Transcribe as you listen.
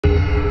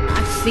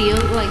feel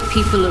like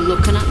people are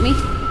looking at me.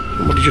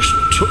 Somebody just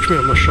touched me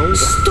on my shoulder.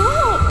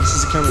 Stop! This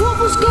is the camera. What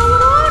was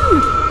going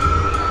on?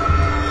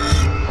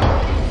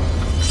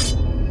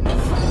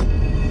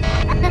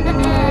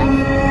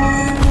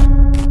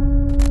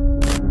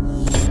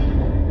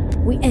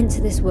 We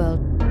enter this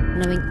world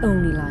knowing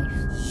only life,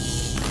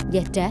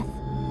 yet death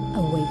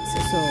awaits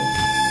us all.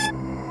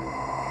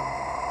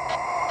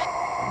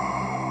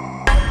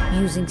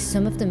 Using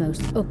some of the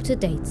most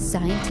up-to-date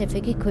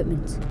scientific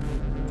equipment,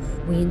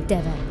 we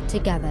endeavour to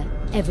gather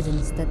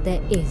evidence that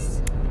there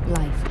is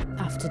life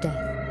after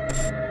death.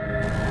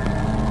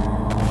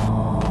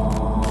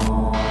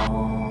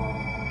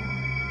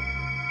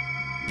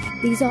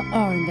 These are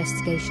our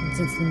investigations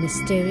into the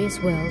mysterious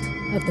world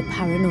of the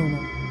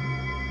paranormal.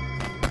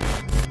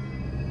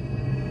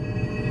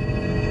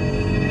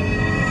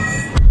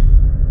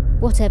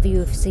 Whatever you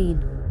have seen,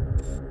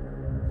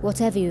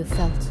 whatever you have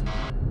felt,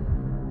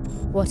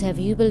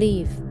 whatever you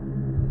believe,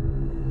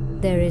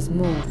 there is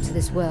more to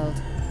this world.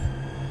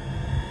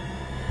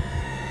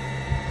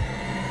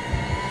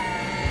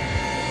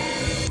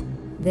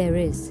 There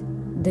is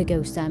the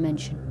ghost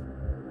dimension.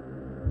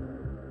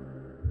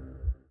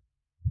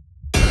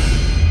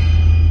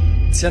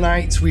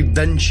 Tonight we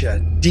venture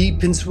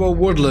deep into a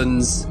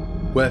woodlands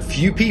where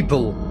few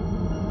people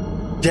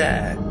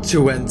dare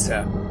to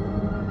enter.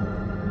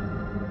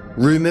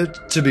 Rumoured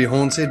to be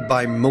haunted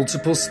by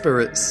multiple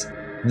spirits,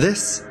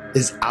 this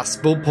is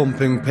Aspull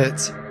Pumping Pit.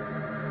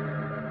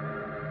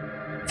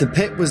 The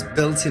pit was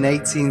built in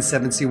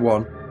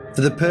 1871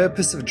 for the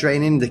purpose of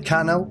draining the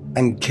Canal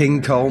and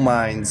King coal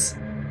mines.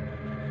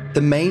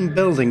 The main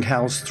building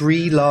housed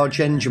 3 large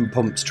engine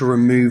pumps to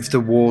remove the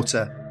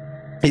water.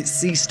 It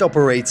ceased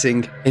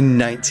operating in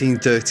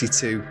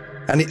 1932,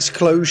 and its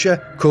closure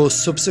caused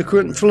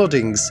subsequent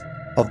floodings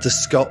of the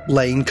Scott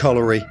Lane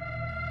Colliery.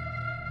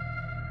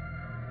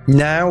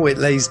 Now it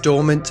lays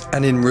dormant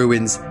and in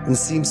ruins and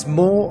seems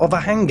more of a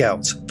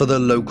hangout for the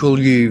local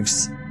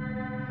youths.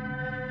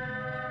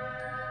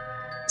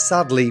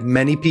 Sadly,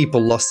 many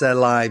people lost their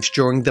lives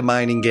during the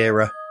mining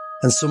era,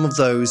 and some of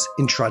those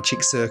in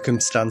tragic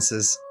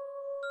circumstances.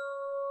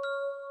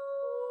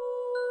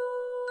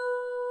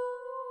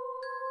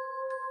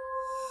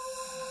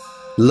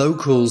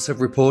 Locals have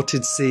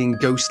reported seeing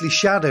ghostly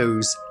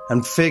shadows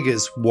and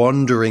figures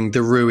wandering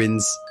the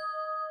ruins.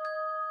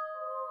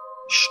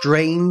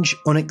 Strange,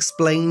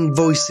 unexplained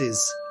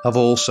voices have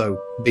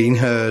also been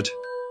heard,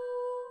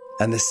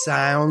 and the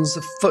sounds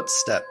of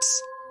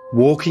footsteps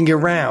walking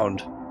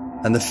around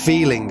and the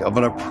feeling of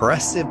an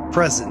oppressive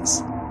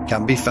presence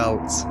can be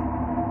felt.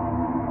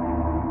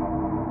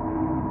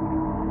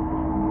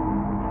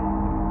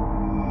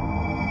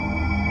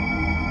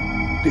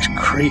 It's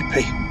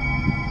creepy.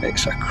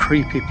 It's a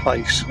creepy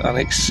place, and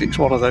it's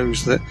one of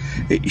those that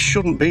it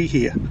shouldn't be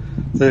here.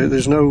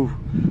 There's no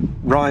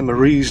rhyme or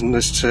reason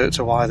as to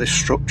why this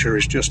structure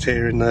is just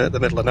here in the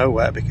middle of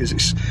nowhere, because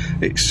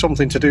it's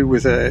something to do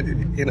with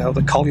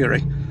the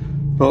colliery,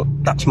 but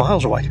that's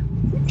miles away.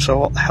 So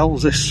what the hell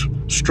is this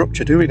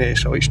structure doing here?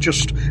 So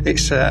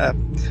it's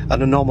an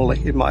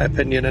anomaly in my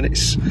opinion, and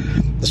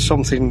there's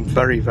something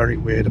very, very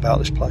weird about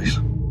this place.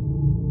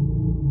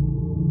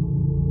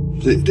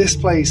 This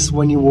place,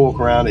 when you walk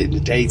around it in the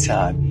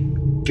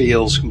daytime,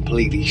 feels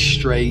completely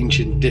strange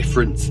and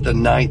different to the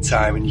night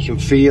time, and you can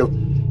feel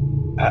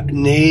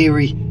an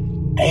eerie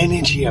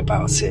energy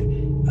about it.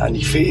 And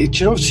you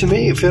feel, to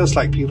me, it feels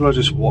like people are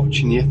just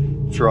watching you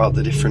throughout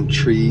the different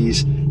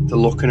trees. They're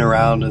looking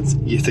around, and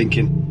you're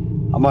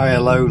thinking, "Am I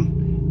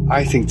alone?"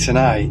 I think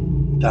tonight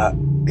that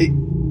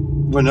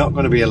we're not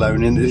going to be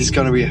alone, and there's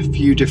going to be a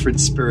few different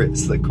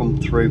spirits that come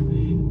through.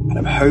 And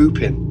I'm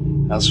hoping,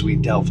 as we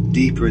delve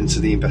deeper into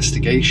the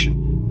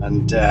investigation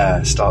and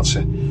start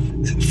to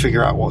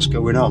figure out what's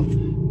going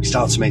on, we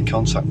start to make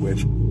contact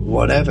with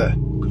whatever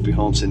could be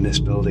haunting this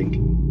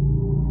building.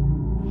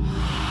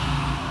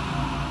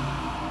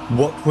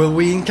 What will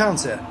we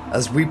encounter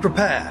as we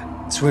prepare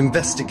to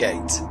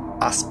investigate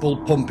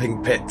Aspull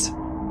Pumping Pit?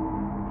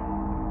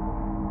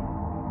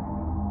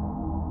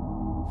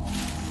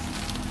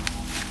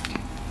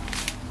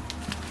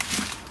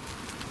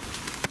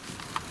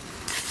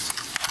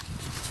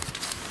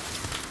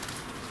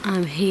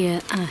 I'm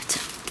here at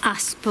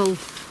Aspull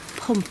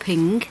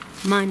Pumping,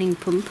 mining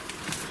pump.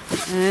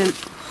 Oh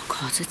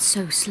God, it's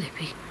so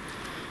slippy.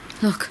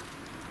 Look.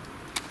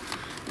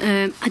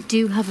 I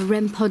do have a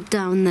REM pod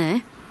down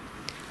there.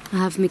 I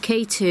have my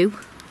K2,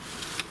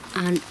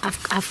 and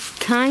I've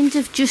kind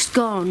of just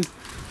gone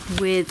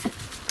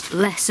with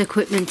less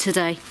equipment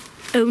today,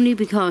 only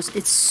because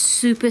it's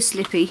super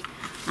slippy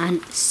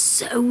and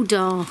so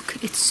dark.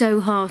 It's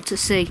so hard to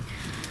see.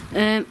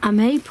 I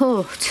may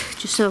put,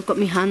 just so I've got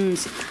my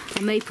hands,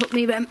 I may put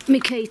my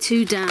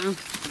K2 down,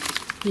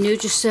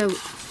 just so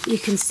you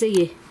can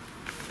see it.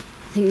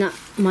 I think that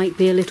might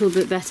be a little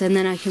bit better, and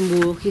then I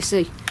can walk, you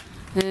see.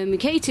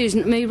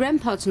 My REM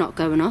pod's not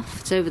going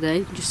off, it's over there,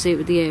 you can just see it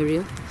with the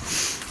aerial.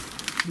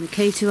 And the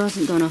K2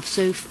 hasn't gone off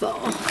so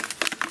far.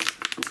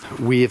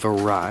 We have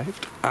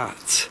arrived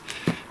at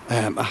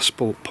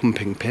Aspull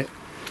Pumping Pit.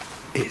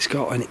 it's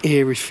got an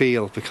eerie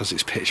feel because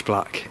it's pitch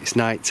black. It's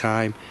night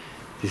time,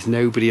 there's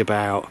nobody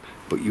about,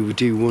 but you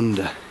do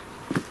wonder,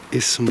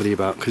 is somebody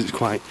about? Because it's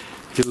quite,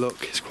 if you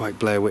look, it's quite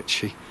Blair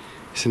Witchy.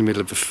 It's in the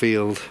middle of a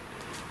field,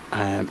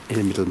 in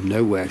the middle of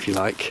nowhere, if you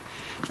like.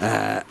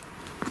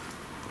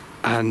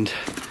 And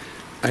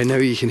I know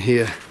you can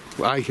hear,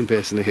 well, I can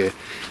personally hear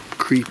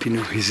creepy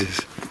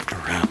noises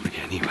around me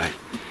anyway.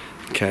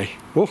 Okay,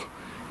 whoa,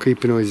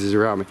 creepy noises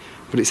around me.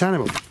 But it's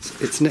animals,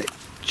 it's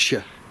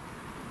nature.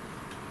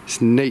 It's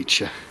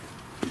nature.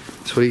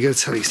 That's what you gotta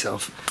tell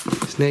yourself.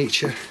 It's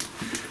nature.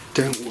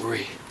 Don't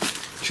worry.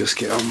 Just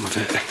get on with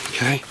it,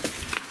 okay?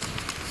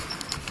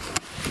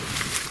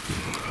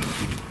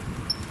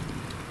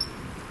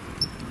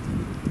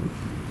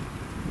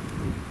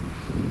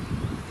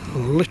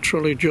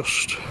 Literally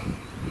just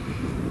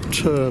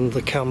turned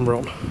the camera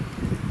on,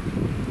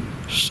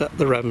 set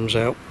the REMs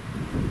out,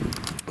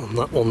 and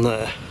that one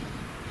there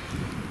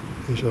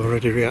is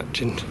already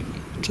reacting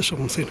to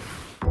something.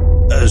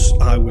 As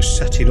I was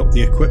setting up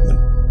the equipment,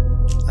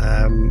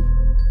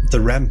 the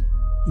REM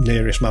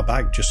nearest my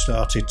bag just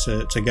started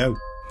to go.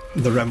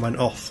 The REM went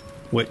off,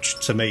 which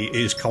to me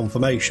is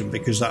confirmation,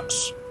 because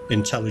that's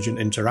intelligent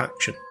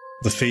interaction.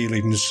 The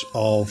feelings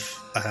of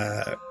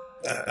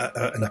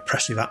an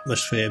oppressive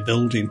atmosphere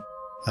building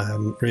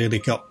really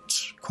got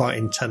quite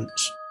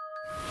intense.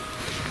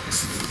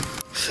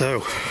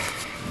 So,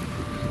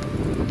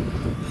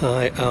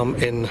 I am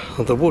in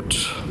the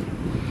woods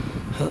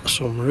at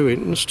some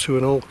ruins to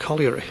an old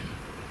colliery.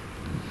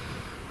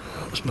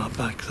 That's my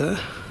bag there.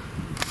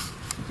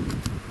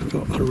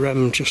 Got a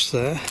REM just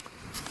there,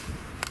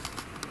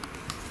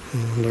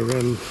 and a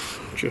REM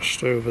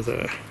just over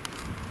there,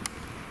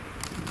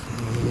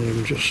 and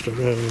I'm just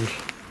around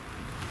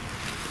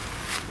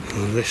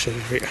this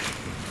area,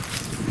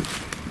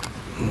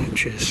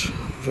 which is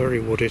very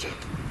wooded.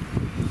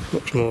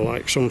 Looks more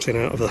like something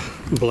out of the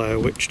Blair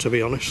Witch, to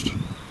be honest.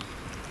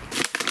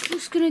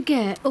 Just gonna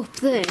get up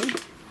there,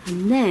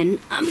 and then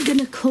I'm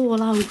gonna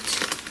call out.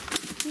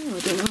 Oh, I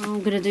don't know how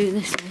I'm gonna do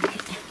this.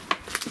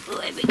 Oh,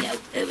 here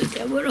we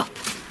go, we're up.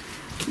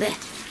 There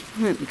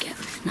we go,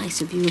 nice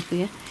view up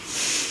here.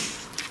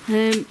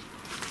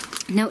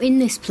 Now in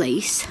this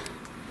place,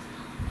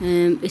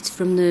 it's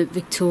from the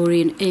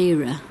Victorian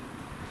era,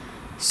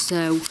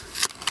 so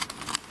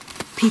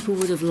people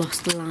would have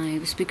lost their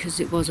lives because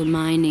it was a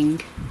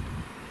mining.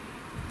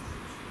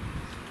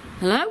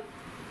 Hello?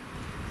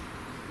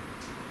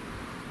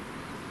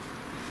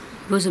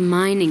 It was a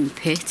mining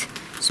pit,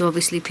 so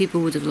obviously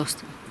people would have lost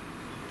them.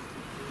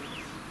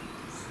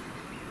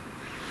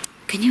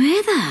 Can you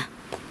hear that?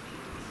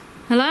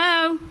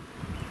 Hello?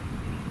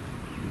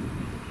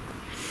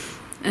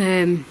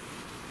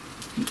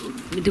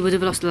 They would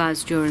have lost their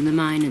lives during the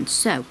mining,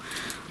 so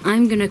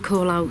I'm going to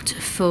call out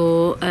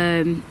for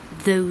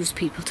those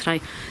people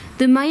today.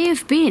 There may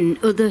have been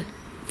other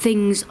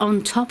things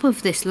on top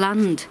of this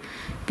land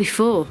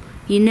before.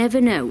 You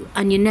never know,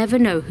 and you never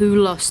know who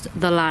lost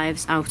their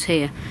lives out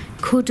here.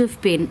 Could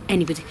have been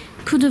anybody.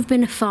 Could have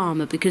been a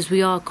farmer, because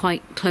we are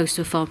quite close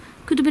to a farm.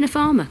 Could have been a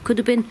farmer, could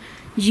have been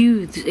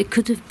youths, it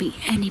could have been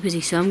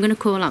anybody. So I'm going to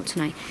call out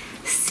tonight,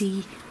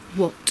 see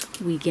what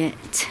we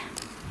get.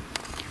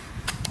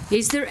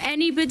 Is there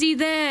anybody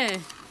there?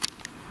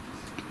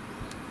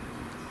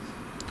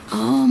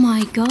 Oh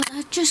my god,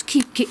 I just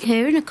keep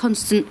hearing a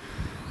constant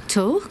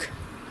talk.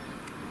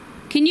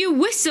 Can you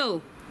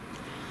whistle?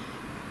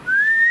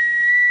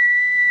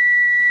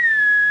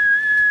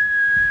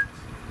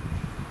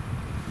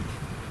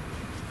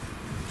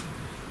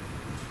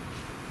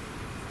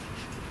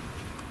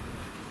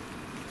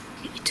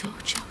 Get your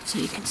torch out so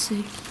you can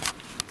see.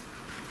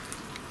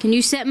 Can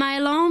you set my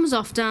alarms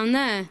off down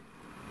there?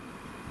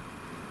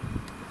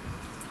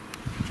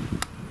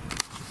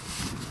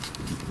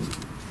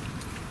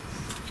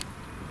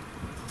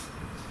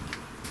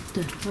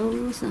 The hell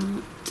was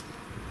that?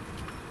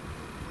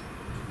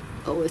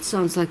 Oh, it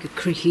sounds like a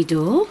creaky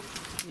door.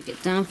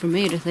 Get down from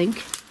here, I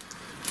think.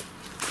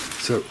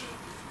 So,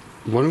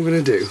 what I'm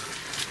going to do,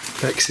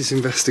 Bex is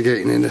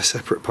investigating in a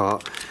separate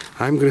part.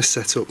 I'm going to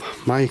set up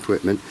my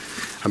equipment,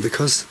 and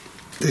because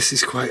this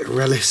is quite a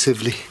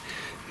relatively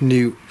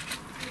new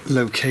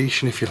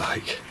location, if you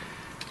like.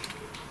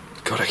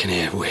 God, I can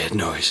hear weird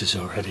noises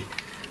already.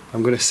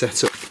 I'm going to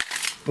set up,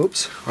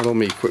 oops, all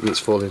my equipment's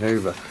falling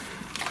over.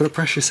 I've got a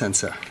pressure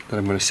sensor that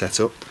I'm going to set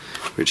up,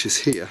 which is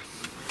here,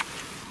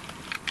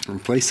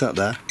 and place that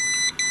there.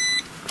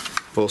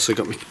 I've also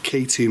got my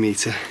K2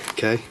 meter,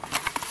 okay.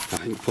 I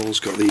think Paul's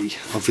got the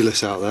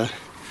Ovulus out there,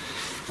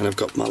 and I've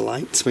got my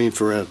lights, my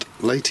infrared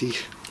lighty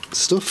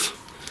stuff.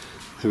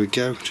 There we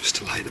go, just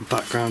to light the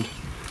background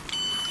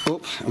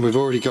up, and we've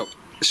already got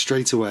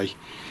straight away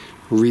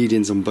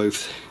readings on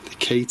both the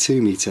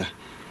K2 meter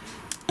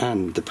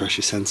and the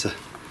pressure sensor,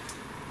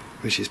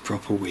 which is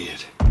proper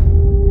weird.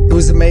 It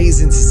was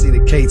amazing to see the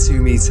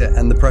K2 meter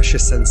and the pressure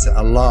sensor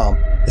alarm,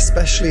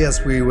 especially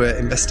as we were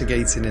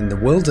investigating in the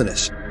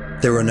wilderness.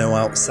 There were no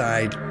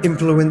outside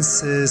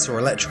influences or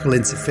electrical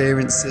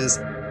interferences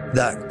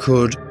that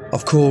could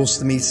have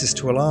caused the meters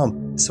to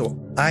alarm. So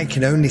I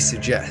can only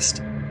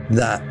suggest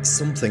that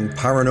something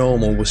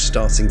paranormal was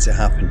starting to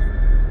happen.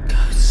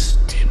 Ghost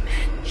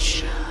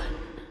dimension.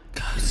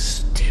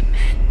 Ghost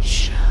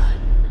dimension.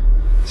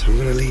 So I'm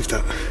going to leave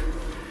that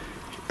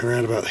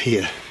around about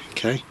here,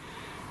 okay?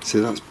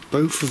 So that's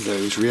both of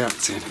those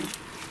reacting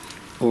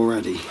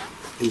already,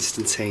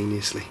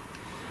 instantaneously.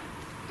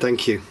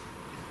 Thank you.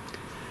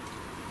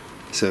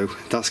 So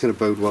that's going to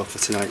bode well for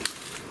tonight.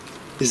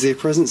 Is there a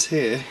presence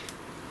here?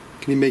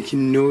 Can you make a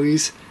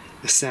noise,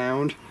 a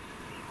sound,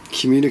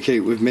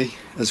 communicate with me,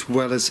 as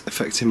well as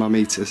affecting my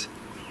meters?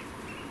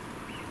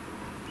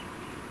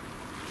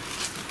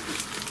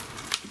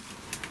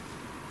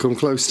 Come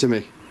close to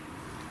me.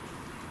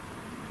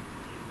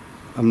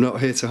 I'm not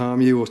here to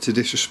harm you or to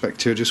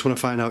disrespect you, I just want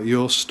to find out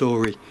your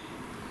story.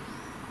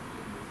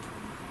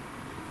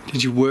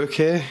 Did you work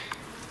here?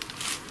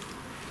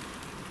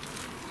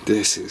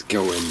 This is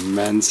going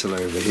mental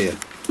over here.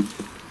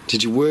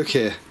 Did you work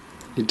here?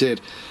 You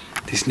did.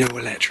 There's no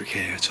electric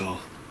here at all,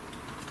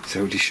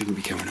 so they shouldn't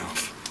be going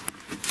off.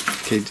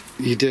 Okay,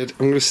 you did.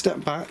 I'm going to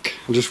step back.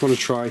 I just want to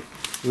try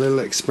a little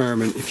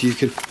experiment. If you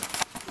could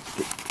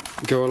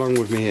go along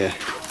with me here.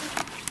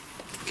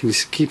 Can you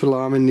keep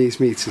alarming these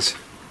meters?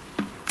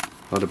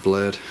 Oh, they're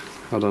blurred.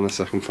 Hold on a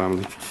second,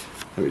 family.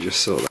 Let me just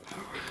sort that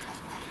out.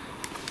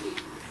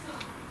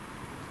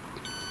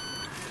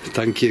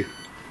 Thank you.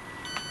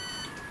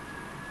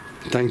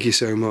 Thank you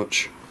so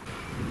much.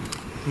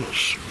 I'm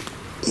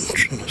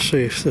trying to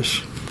see if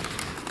there's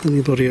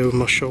anybody over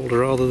my shoulder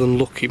rather than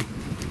looking.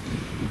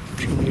 I'm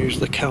trying to use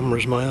the camera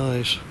as my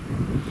eyes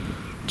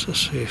to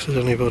see if there's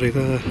anybody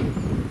there.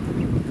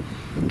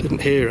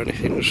 Didn't hear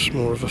anything, it was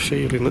more of a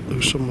feeling that there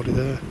was somebody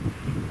there.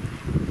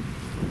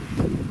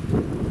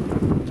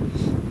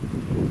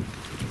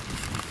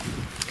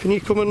 Can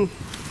you come and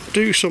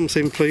do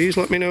something, please?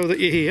 Let me know that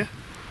you're here.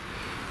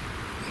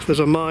 If there's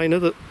a miner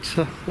that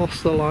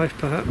lost their life,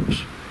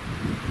 perhaps.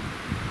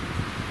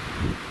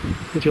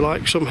 Would you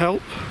like some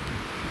help?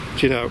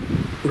 Do you know,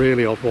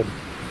 really odd one.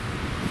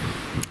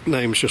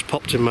 Name's just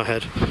popped in my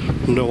head.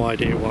 No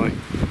idea why.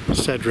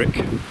 Cedric.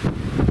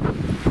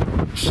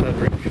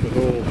 Cedric, of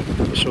all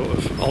the sort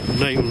of odd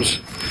names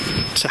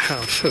to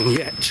have, and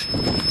yet,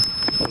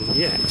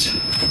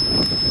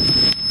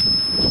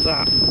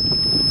 that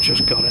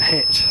just got a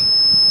hit.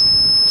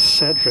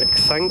 Cedric,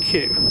 thank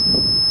you.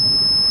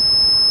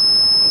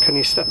 Can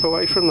you step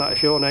away from that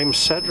if your name's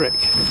Cedric?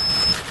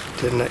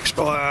 Didn't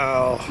expect.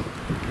 Wow.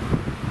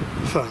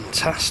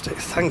 Fantastic,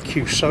 thank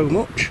you so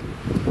much.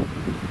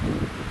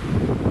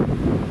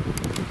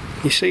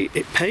 You see,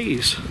 it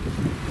pays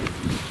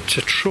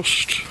to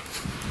trust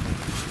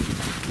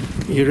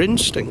your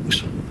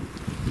instincts.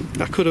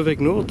 I could have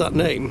ignored that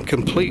name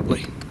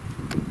completely,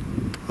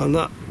 and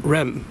that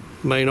REM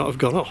may not have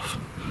gone off.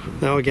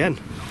 Now again,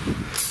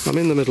 I'm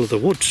in the middle of the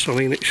woods. I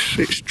mean,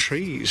 it's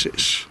trees.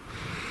 It's,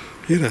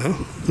 you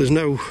know, there's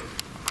no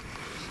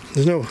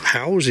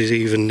houses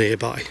even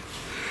nearby,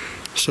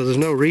 so there's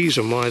no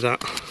reason why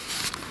that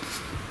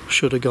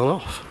should have gone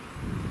off.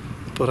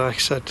 But I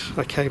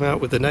came out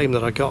with the name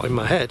that I got in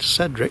my head,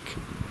 Cedric,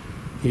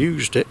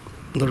 used it,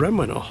 and the REM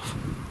went off.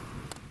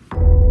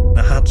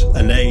 I had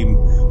a name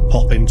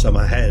pop into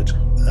my head,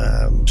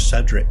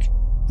 Cedric,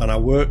 and I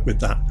worked with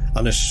that,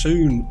 and as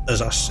soon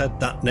as I said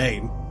that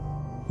name,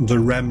 the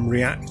REM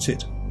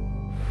reacted.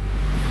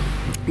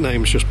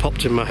 Name's just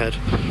popped in my head,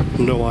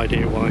 no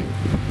idea why.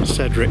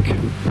 Cedric.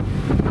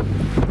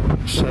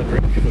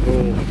 Cedric, of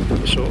all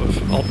the sort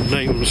of odd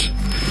names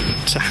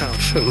to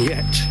have, and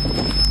yet.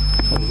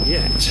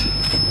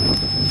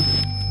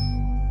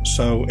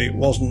 So it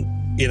wasn't,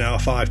 you know, a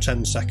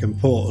 5-10 second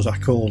pause. I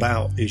called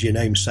out, is your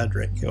name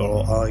Cedric,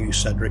 or are you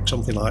Cedric,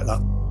 something like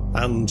that.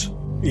 And,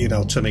 you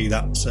know, to me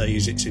that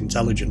says it's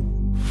intelligent.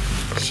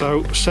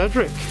 So,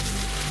 Cedric,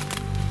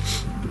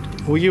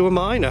 were you a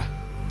miner?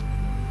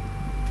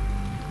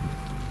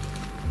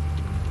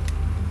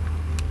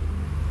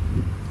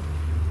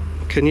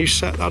 Can you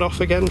set that off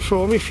again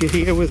for me if you're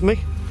here with me?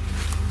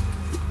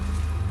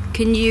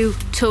 Can you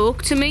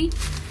talk to me?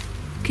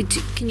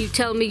 Can you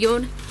tell me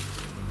your...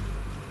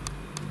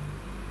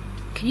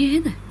 Can you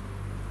hear the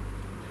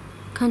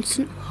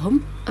constant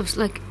hum of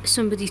like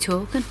somebody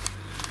talking?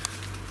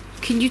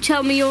 Can you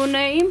tell me your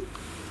name?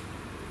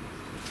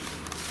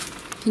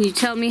 Can you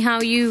tell me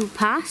how you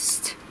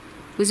passed?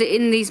 Was it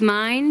in these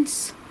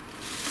mines?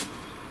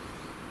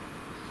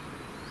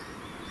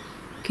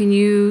 Can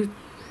you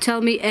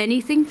tell me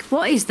anything?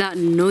 What is that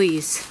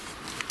noise?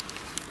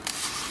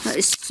 That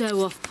is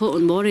so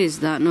off-putting. What is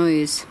that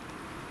noise?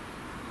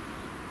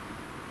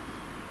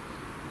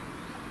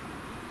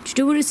 Do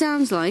you know what it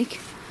sounds like?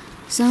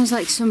 It sounds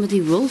like somebody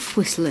wolf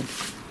whistling.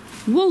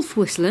 Wolf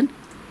whistling? Do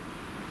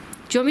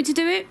you want me to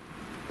do it?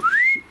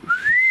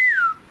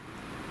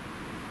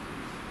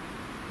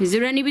 Is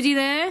there anybody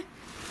there?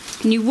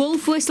 Can you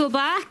wolf whistle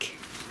back?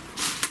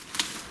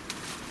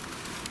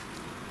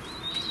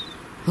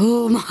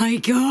 Oh my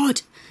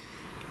God!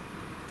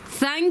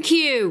 Thank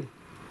you!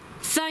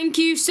 Thank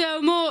you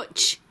so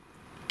much!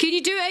 Can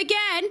you do it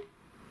again?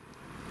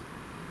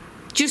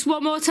 Just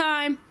one more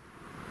time.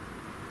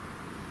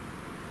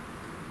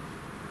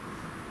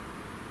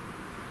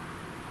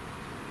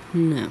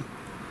 No.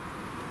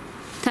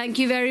 Thank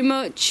you very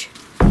much.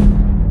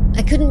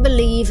 I couldn't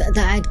believe that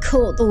I'd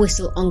caught the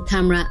whistle on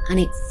camera, and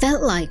it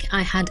felt like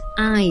I had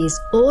eyes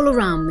all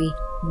around me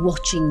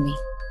watching me.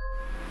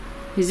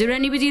 Is there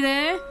anybody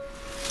there?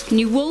 Can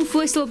you wolf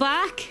whistle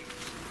back?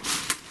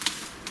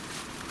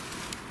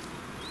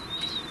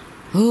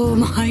 Oh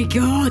my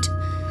God.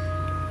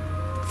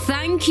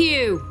 Thank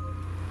you.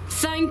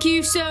 Thank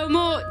you so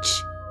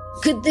much.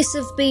 Could this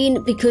have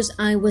been because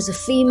I was a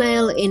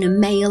female in a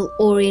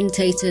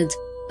male-orientated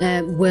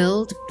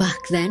world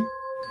back then?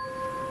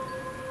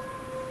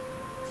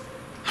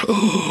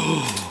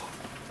 Oh,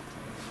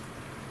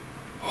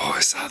 what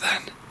was that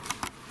then?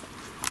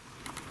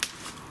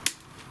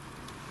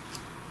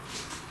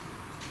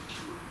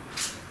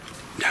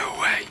 No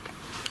way.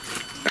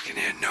 I can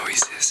hear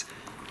noises.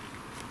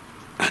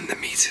 And the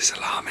meter's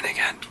alarming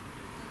again.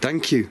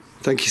 Thank you.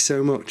 Thank you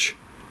so much.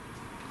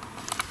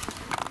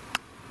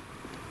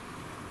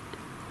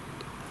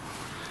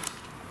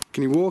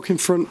 Can you walk in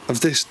front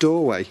of this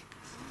doorway?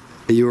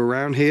 Are you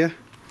around here?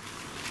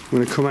 I'm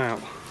going to come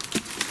out.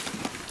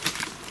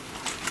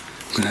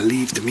 I'm going to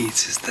leave the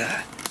meters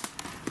there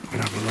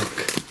and have a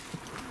look.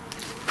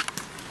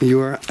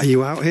 Are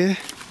you out here?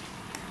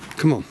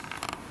 Come on.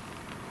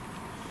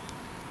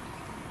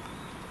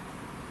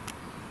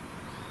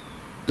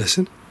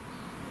 Listen.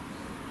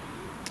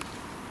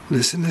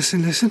 Listen,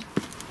 listen, listen.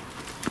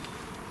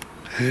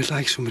 I heard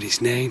like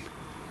somebody's name.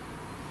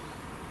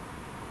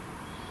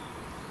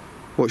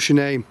 What's your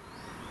name?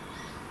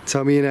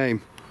 Tell me your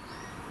name.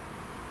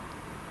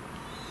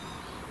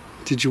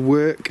 Did you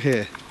work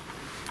here?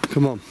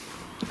 Come on.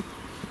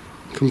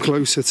 Come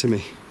closer to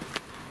me.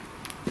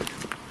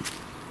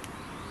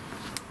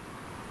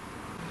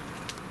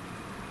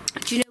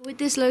 Do you know, with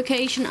this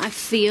location, I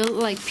feel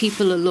like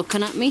people are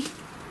looking at me.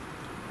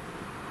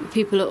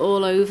 People are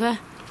all over.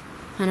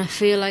 And I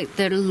feel like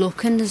they're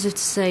looking as if to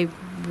say,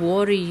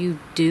 what are you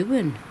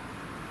doing?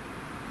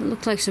 It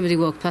looked like somebody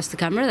walked past the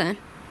camera then.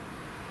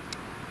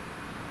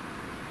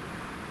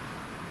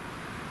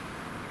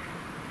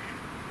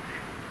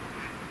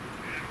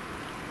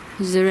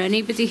 Is there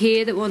anybody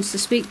here that wants to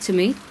speak to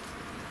me?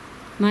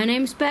 My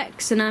name's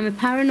Bex and I'm a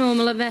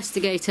paranormal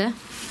investigator.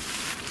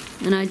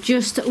 And I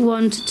just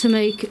want to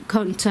make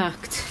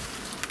contact.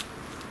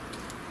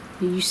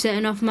 Are you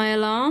setting off my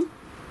alarm?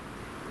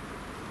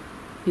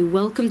 You're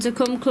welcome to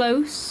come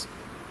close.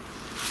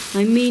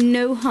 I mean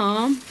no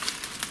harm,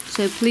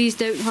 so please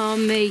don't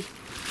harm me.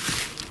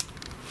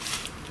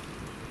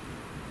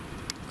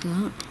 Look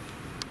at that.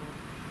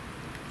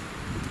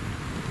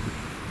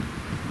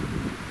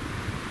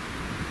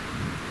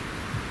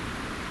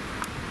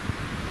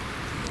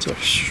 It's a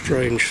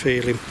strange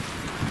feeling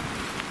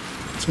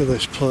to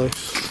this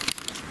place.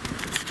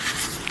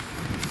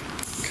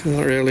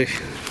 Can't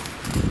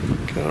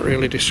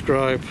really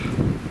describe.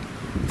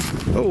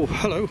 Oh,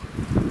 hello.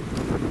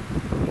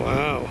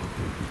 Wow.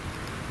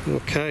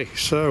 Okay,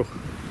 so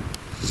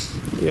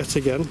yet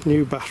again,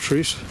 new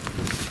batteries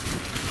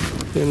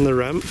in the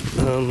ramp,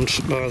 and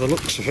by the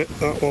looks of it,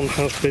 that one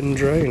has been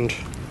drained.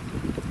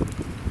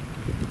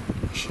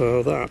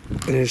 So that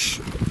is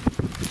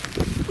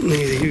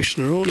neither use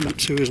nor ornament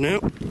to us now.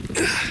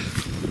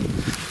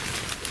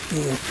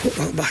 I'll put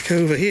that back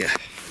over here.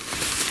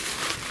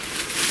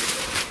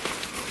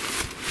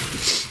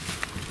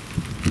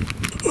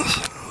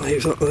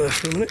 Leave that there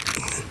for a minute.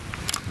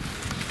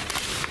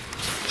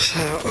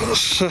 So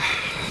that's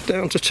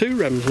down to 2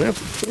 REMs now.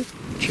 Oh,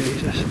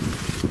 Jesus.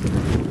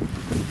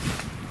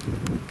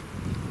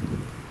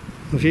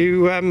 Have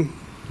you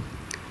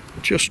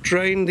just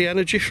drained the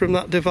energy from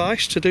that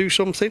device to do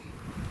something?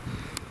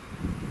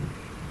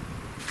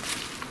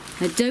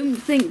 I don't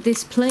think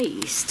this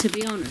place, to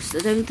be honest, I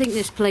don't think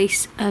this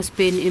place has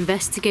been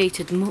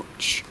investigated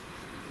much.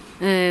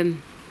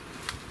 And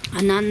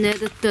then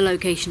they're the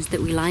locations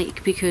that we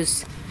like,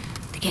 because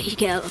you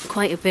get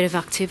quite a bit of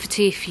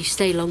activity if you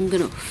stay long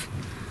enough.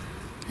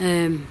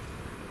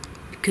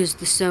 Because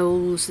the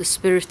souls, the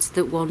spirits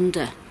that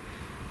wander,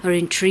 are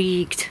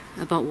intrigued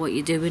about what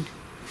you're doing.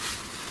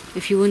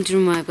 If you're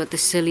wondering why I've got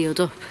this silly hood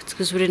up, it's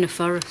because we're in a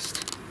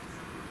forest.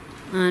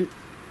 And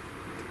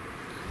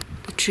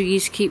the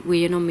trees keep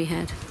weighing on my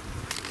head.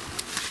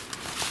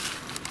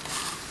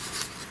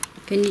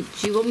 Do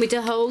you want me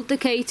to hold the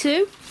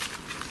K2?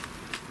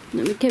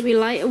 Let me get my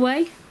light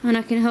away and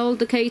I can hold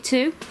the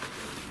K2.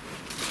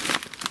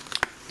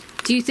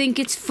 Do you think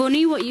it's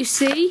funny what you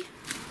see?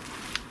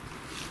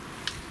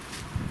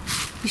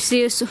 You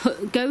see us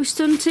ghost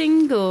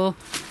hunting, or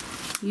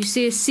you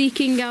see us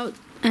seeking out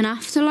an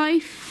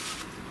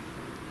afterlife?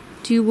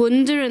 Do you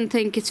wonder and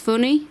think it's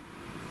funny?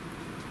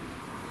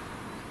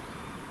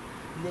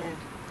 No.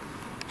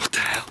 What the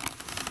hell?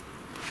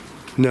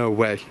 No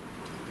way.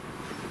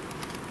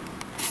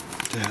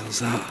 What the hell's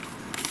that?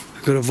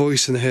 I got a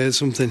voice and I heard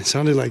something. It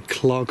sounded like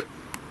clog.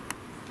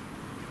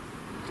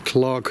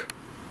 Clog. It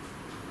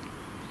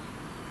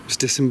was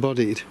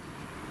disembodied,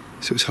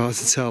 so it was hard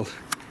to tell.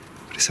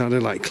 But it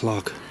sounded like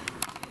Clog.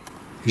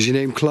 Is your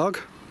name Clog?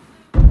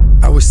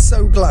 I was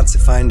so glad to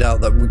find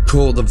out that we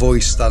caught the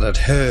voice that I'd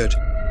heard.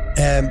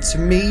 To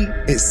me,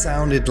 it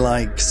sounded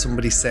like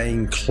somebody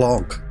saying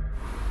clog.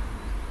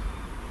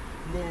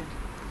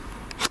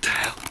 What the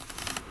hell?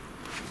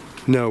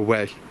 No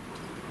way.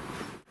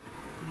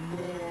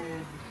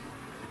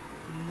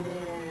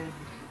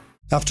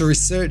 After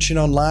researching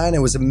online, I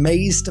was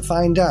amazed to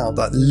find out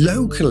that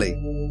locally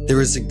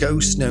there is a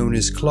ghost known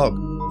as Clog.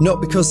 Not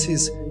because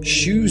his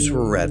shoes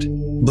were red,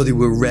 but they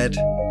were red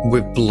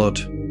with blood.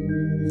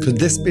 Could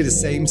this be the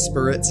same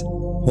spirit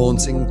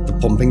haunting the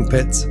pumping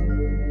pit?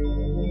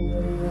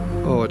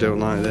 Oh, I don't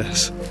like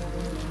this.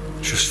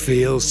 Just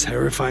feels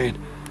terrifying.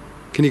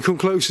 Can you come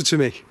closer to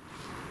me?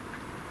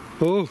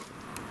 Oh.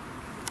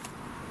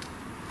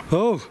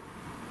 Oh.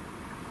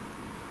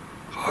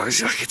 Oh,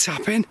 it's like a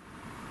tapping.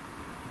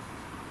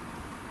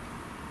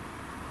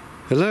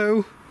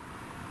 Hello?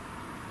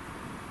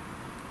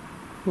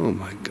 Oh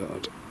my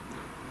God.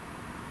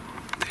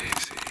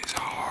 This is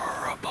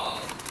horrible.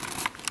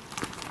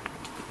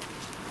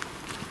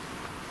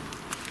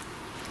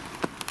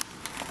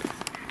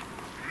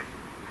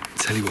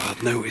 Tell you what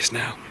I've noticed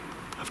now.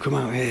 I've come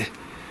out here,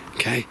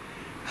 okay,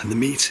 and the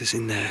meters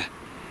in there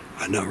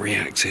are not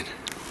reacting.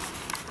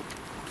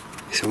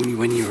 It's only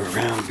when you're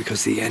around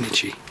because the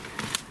energy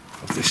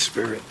of the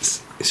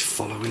spirits is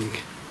following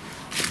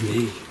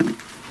me.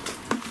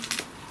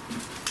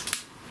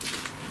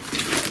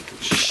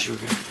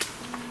 Sugar.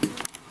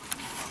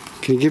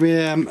 Can you give me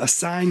a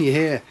sign you're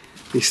here?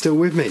 You're still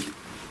with me?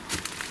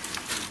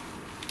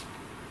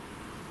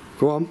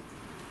 Go on.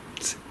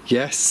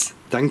 Yes,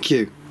 thank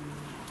you.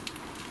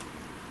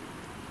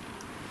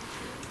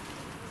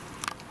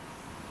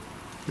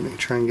 Let me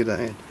try and get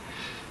that in.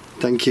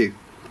 Thank you.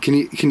 Can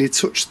you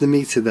touch the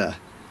meter there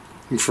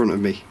in front of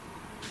me?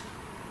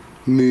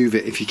 Move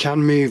it if you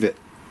can. Move it.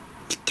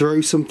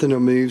 Throw something or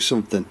move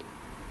something.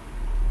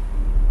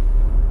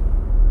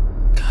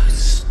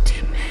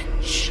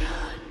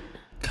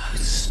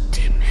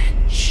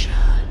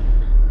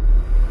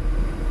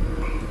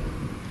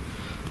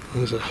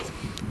 There's a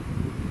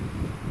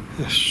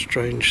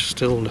strange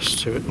stillness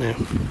to it now. It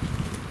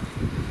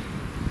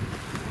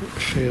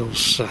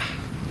feels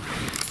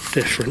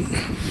different.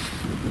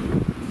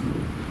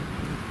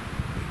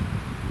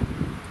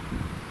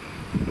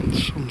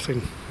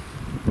 Something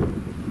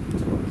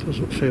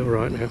doesn't feel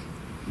right now.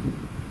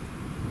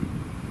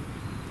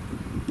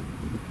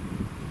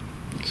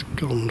 It's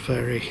gone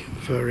very,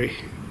 very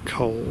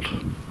cold.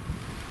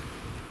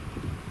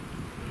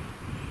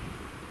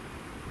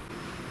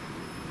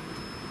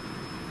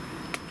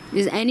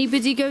 Is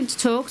anybody going to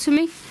talk to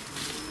me?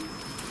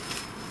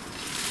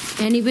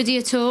 Anybody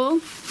at all?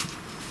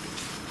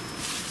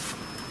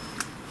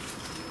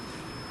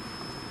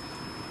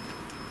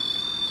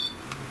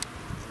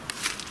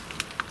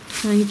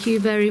 Thank you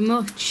very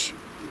much.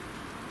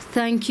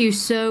 Thank you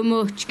so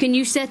much. Can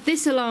you set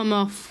this alarm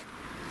off?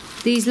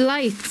 These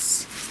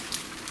lights.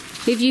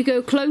 If you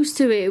go close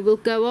to it, it will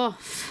go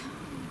off.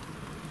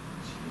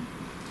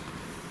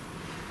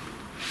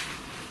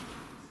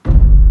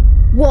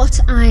 What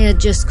I had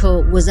just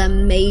caught was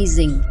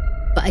amazing,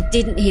 but I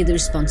didn't hear the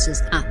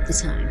responses at the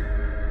time.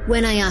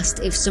 When I asked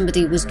if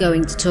somebody was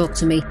going to talk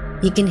to me,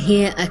 you can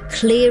hear a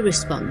clear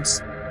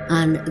response,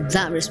 and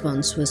that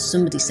response was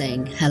somebody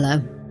saying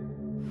hello.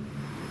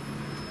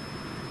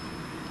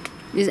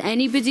 Is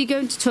anybody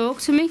going to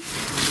talk to me?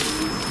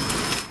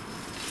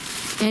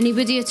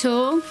 Anybody at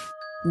all?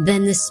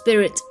 Then the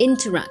spirit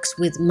interacts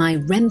with my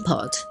REM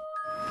pod.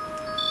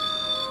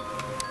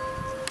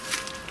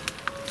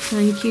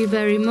 Thank you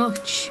very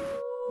much.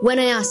 When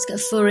I ask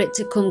for it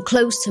to come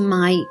close to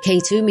my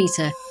K2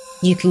 meter,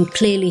 you can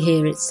clearly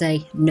hear it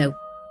say no.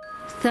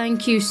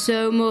 Thank you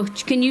so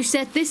much. Can you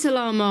set this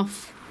alarm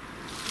off?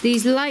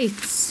 These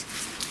lights.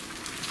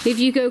 If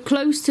you go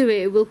close to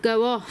it, it will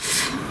go off.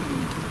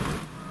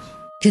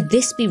 Could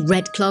this be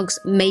Red Clogs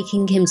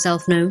making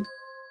himself known?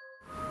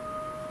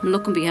 I'm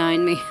looking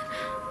behind me.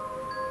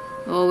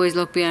 Always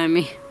look behind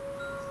me.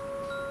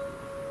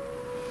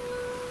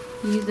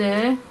 Are you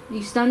there? Are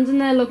you standing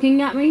there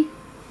looking at me?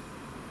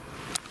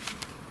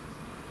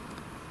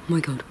 Oh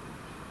my God.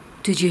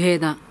 Did you hear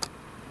that?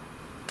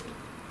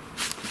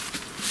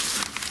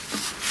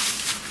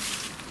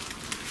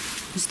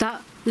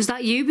 Was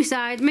that you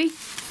beside me?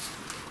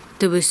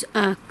 There was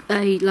a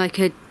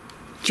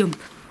jump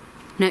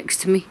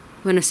next to me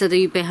when I said, are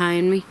you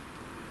behind me?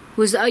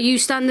 Are you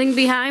standing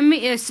behind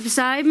me,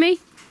 beside me?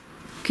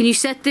 Can you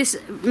set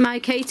my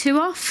K2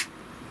 off?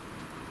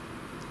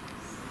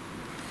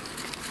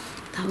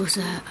 That was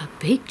a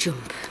big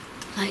jump.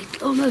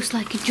 Almost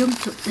like he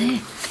jumped up there.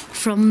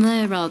 From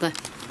there, rather.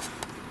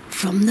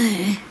 From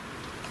there,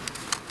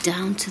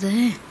 down to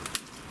there.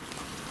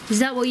 Is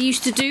that what you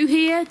used to do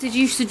here? Did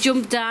you used to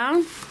jump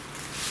down?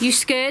 You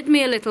scared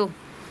me a little.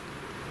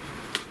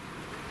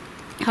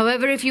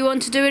 However, if you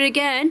want to do it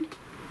again,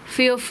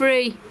 feel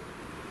free.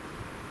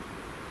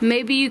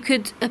 Maybe you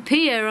could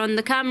appear on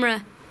the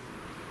camera.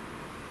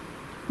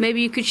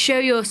 Maybe you could show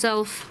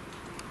yourself.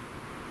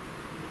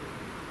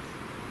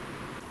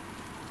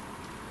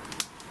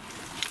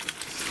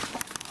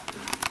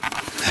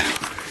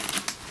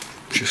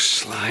 Just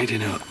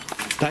sliding up.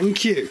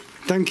 Thank you.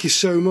 Thank you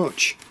so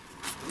much.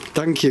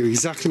 Thank you.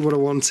 Exactly what I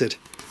wanted.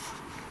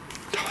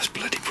 That was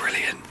bloody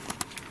brilliant.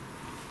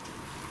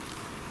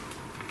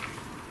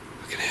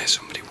 I can hear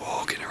somebody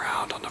walking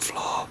around on the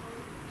floor.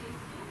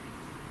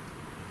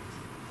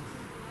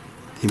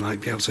 You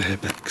might be able to hear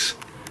Bex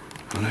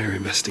on her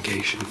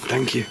investigation.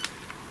 Thank you.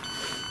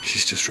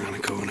 She's just round the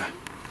corner.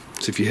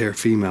 So if you hear a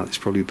female, it's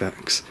probably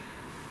Bex.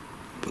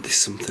 But there's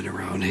something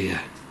around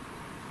here.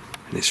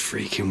 And it's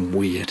freaking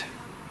weird.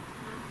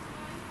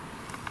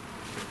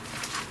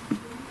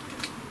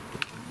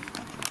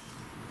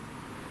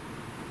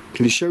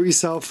 Can you show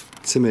yourself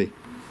to me?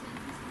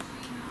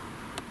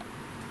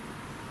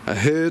 I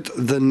heard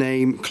the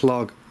name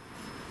Clog.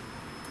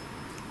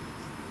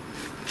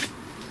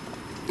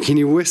 Can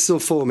you whistle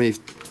for me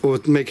or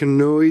make a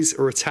noise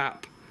or a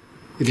tap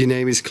if your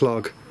name is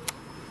Clog?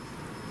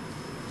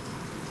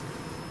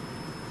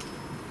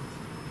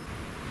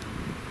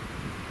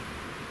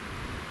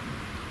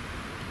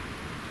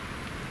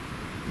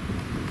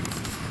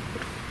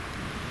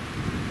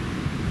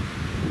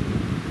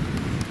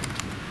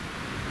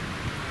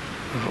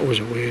 That was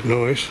a weird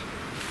noise.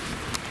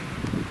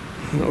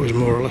 That was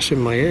more or less in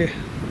my ear.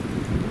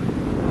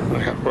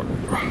 I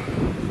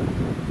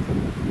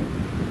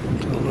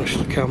don't know if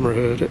the camera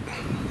heard it.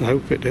 I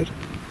hope it did.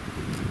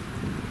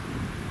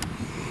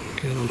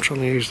 Again, I'm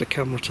trying to use the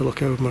camera to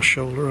look over my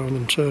shoulder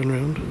and turn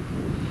around.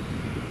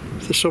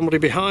 If there's somebody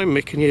behind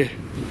me, can you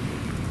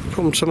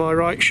come to my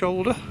right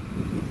shoulder?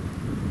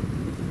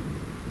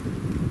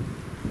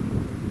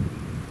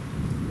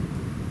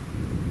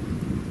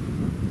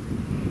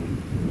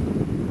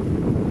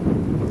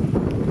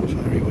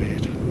 Very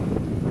weird.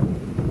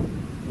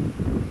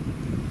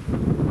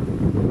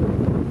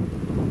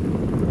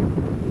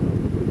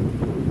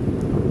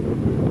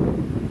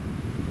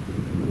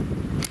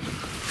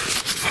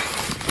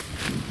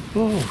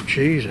 Oh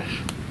Jesus.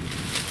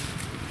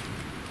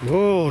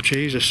 Oh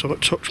Jesus, something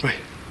touched me.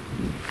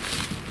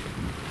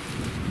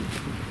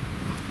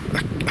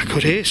 I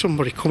could hear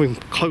somebody coming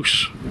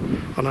close,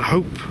 and I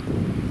hope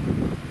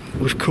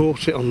we've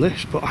caught it on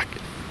this, but I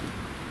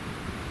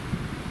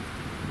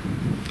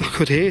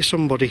could hear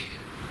somebody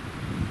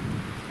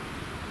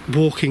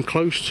walking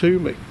close to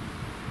me,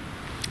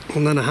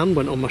 and then a hand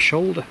went on my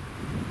shoulder.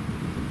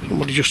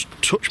 Somebody just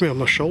touched me on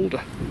my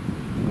shoulder.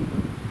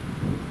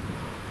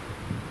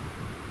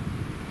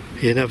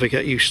 You never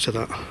get used to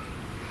that.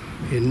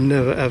 You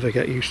never ever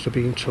get used to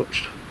being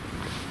touched.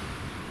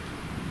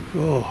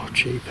 Oh,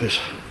 jeepers.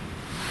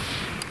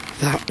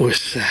 That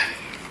was...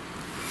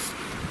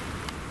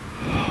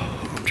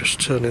 I'm just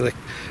turning the...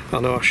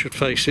 I know I should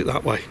face it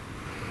that way.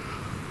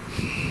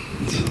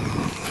 So,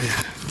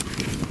 yeah.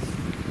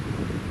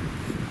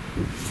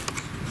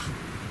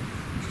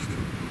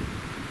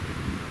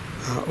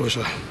 That was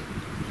a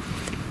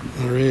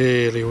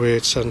really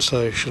weird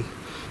sensation.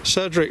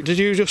 Cedric, did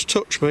you just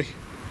touch me?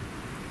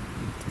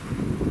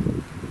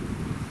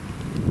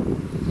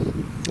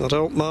 I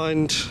don't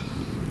mind.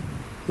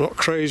 I'm not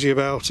crazy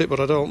about it, but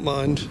I don't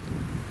mind.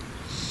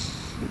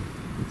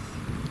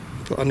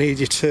 But I need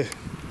you to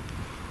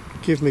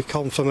give me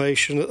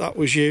confirmation that that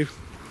was you.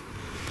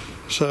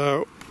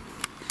 So,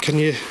 can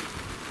you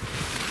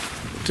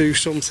do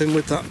something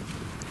with that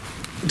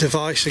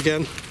device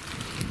again?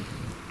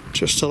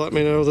 Just to let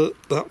me know that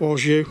that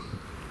was you.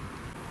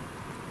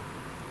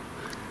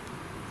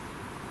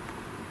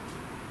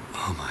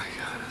 Oh my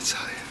God, I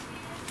tell you.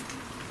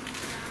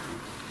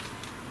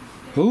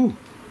 Oh,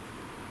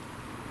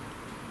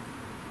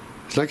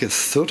 it's like a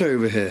thud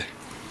over here.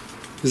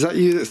 Is that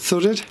you that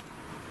thudded?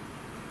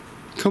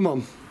 Come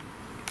on,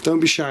 don't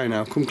be shy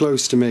now, come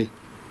close to me.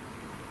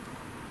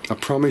 I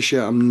promise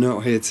you I'm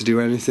not here to do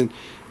anything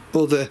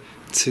other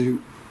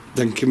to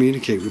than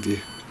communicate with you.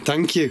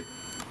 Thank you.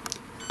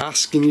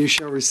 Ask and you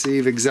shall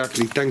receive,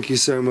 exactly. Thank you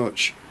so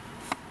much.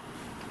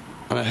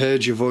 And I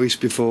heard your voice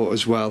before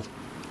as well.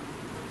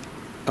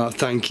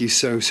 Thank you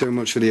so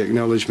much for the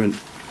acknowledgement.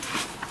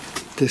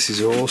 This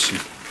is awesome.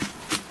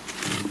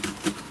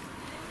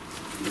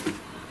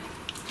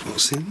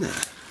 What's in there?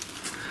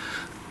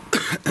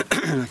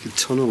 Like a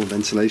tunnel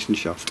ventilation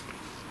shaft.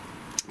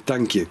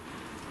 Thank you.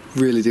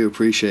 Really do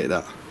appreciate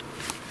that.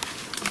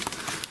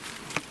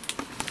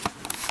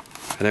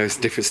 I know it's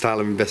a different style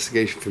of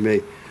investigation for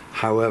me.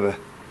 However,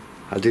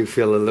 I do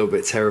feel a little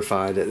bit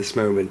terrified at this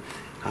moment,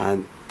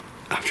 and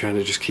I'm trying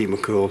to just keep my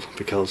cool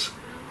because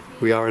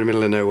we are in the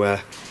middle of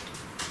nowhere.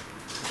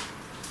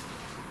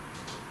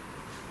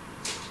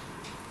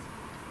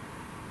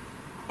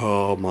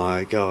 Oh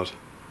my God.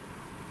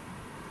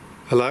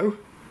 Hello?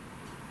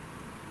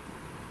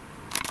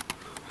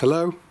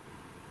 Hello?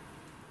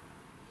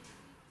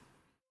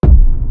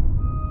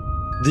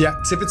 The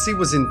activity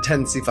was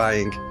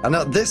intensifying, and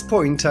at this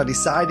point I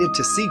decided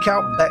to seek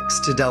out Bex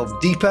to delve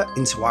deeper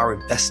into our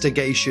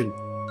investigation.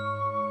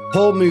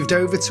 Paul moved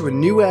over to a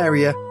new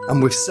area,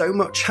 and with so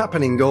much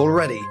happening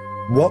already,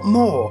 what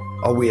more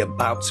are we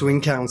about to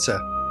encounter?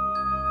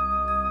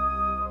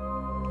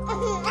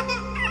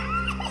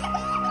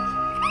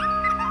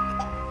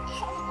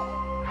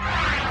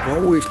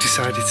 What we've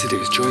decided to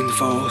do is join the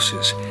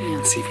forces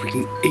and see if we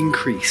can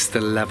increase the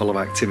level of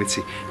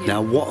activity.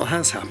 Now what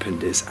has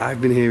happened is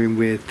I've been hearing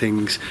weird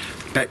things,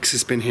 Bex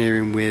has been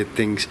hearing weird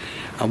things,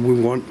 and we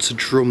want to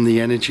drum the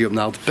energy up.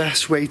 Now the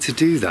best way to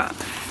do that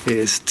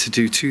is to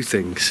do two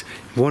things.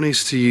 One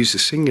is to use a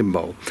singing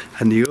bowl,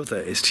 and the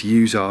other is to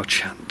use our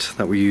chant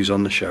that we use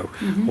on the show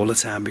all the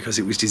time, because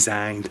it was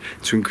designed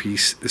to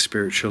increase the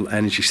spiritual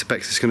energy. So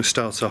Bex is going to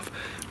start off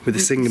with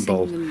the singing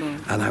bowl,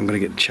 and I'm going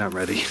to get the chant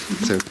ready.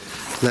 So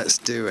let's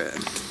do it.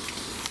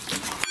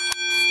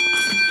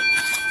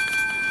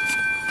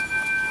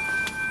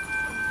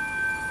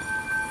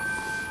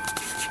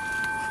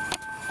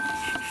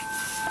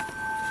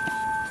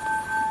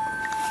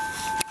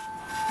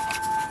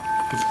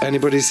 If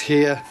anybody's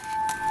here,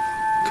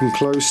 come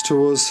close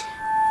to us,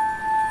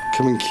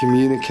 come and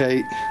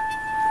communicate.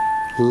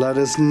 Let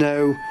us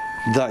know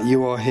that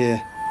you are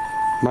here.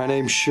 My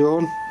name's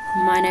Sean.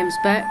 My name's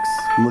Bex.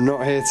 And we're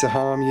not here to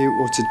harm you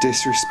or to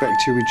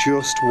disrespect you. We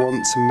just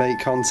want to make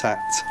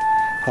contact.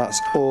 That's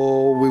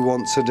all we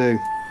want to do.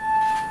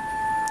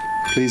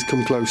 Please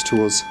come close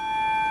to us.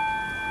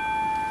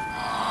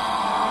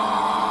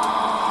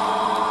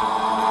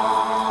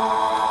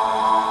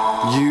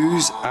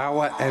 Use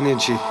our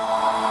energy.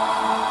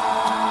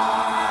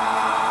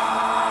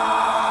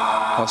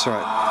 That's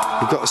right.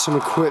 We've got some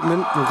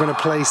equipment we're going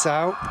to place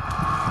out.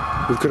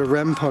 We've got a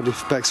REM pod.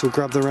 If Bex will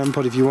grab the REM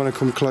pod, if you want to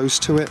come close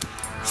to it,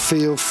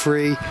 feel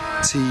free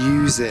to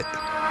use it.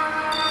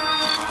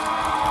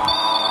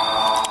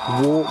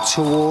 Walk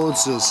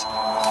towards us.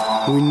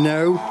 We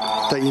know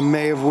that you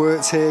may have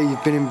worked here,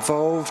 you've been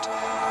involved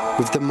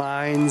with the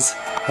minds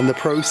and the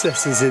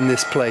processes in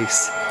this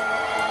place.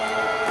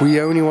 We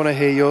only want to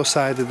hear your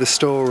side of the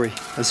story.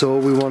 That's all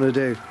we want to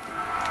do.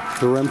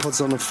 The REM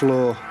pod's on the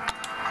floor.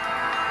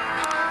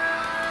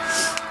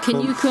 Can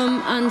you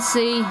come and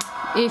see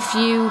if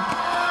you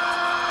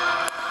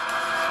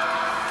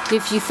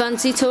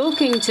fancy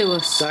talking to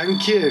us?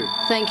 Thank you.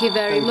 Thank you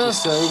very much.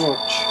 Thank you so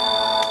much.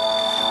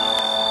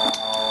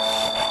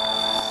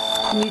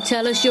 Can you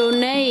tell us your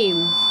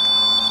name?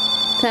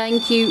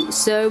 Thank you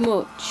so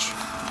much.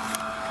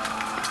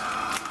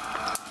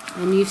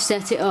 And you've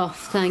set it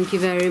off. Thank you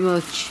very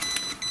much.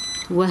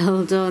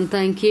 Well done.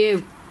 Thank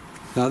you.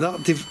 Now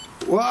that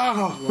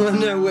wow!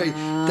 No way.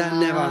 That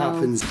never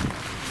happens.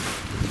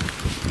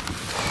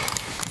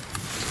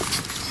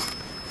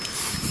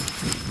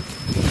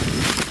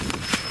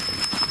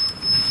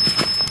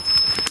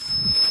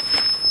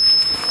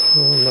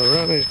 And the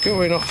REM is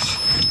going off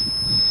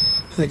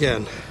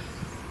again.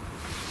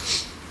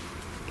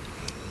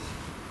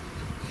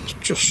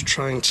 Just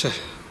trying to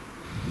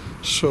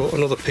sort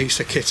another piece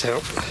of kit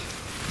out,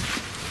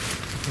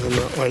 and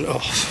that went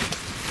off.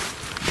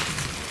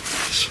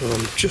 So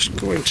I'm just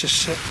going to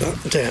set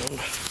that down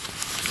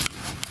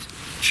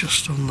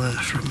just on there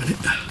for a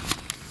minute.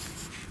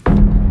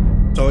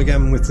 So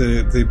again, with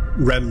the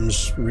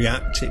REMs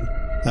reacting,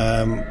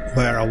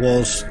 where I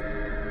was,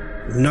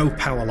 no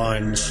power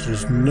lines,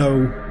 there's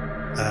no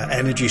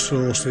energy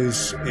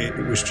sources, it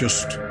was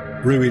just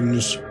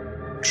ruins,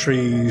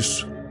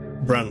 trees,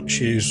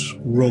 branches,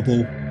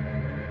 rubble.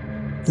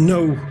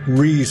 No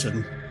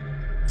reason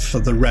for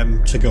the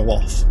REM to go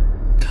off.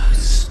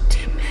 Ghost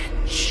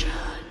dimension.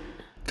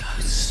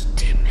 Ghost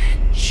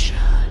dimension.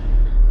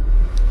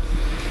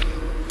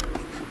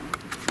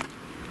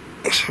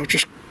 So I've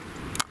just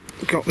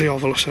got the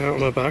Ovilus out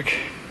of my bag.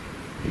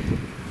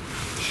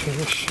 So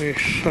let's see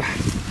if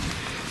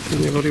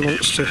anybody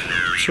wants to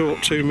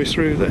talk to me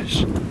through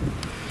this.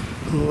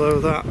 Although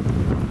that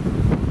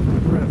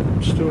REM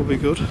would still be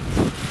good,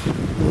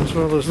 as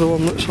well as the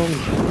one that's on the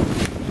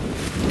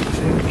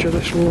edge of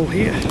this wall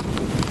here.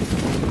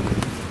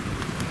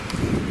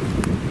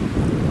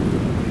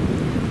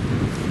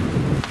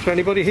 Is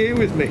anybody here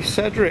with me?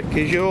 Cedric, are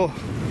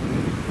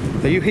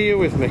you here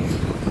with me?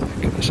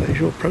 I'm going to say, is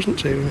your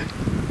presence here with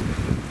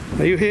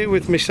me? Are you here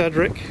with me,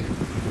 Cedric?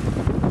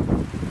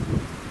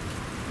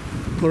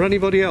 Or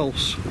anybody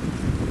else?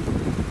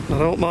 I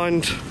don't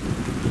mind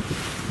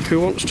who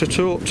wants to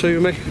talk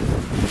to me.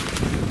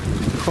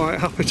 Quite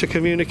happy to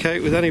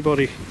communicate with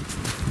anybody.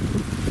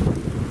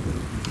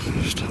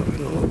 Just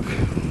having a look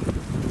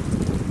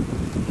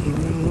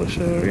around this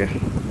area.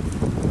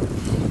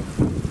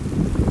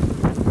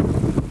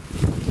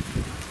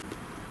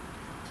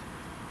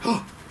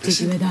 Oh, Did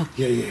you hear that?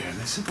 Yeah,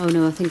 listen. Oh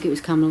no, I think it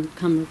was camera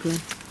glare.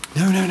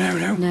 No.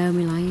 No,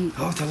 my light.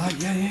 Oh, the light,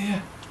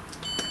 yeah.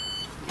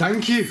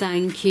 Thank you.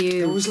 Thank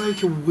you. That was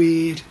like a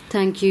weird,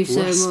 Thank you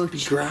so raspy,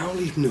 much.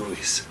 growly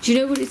noise. Do you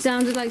know what it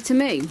sounded like to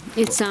me?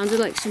 It sounded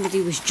like somebody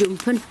was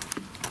jumping.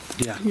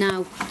 Yeah.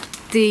 Now,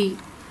 the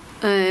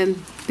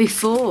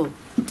before,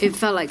 it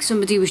felt like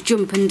somebody was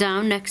jumping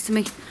down next to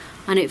me,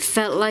 and it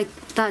felt like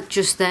that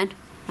just then,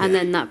 and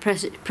then that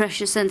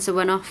pressure sensor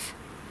went off.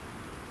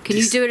 Can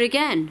you do it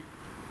again?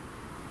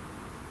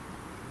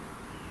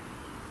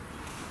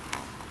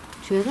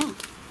 Do you hear that?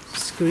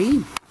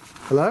 Scream.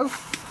 Hello?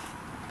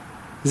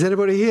 Is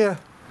anybody here?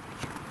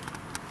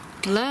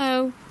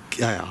 Hello?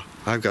 Yeah.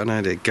 I've got an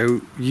idea.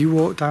 Go, you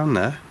walk down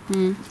there,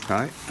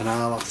 Right, and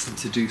I'll ask them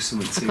to do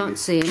something to I you. can't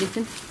see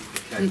anything.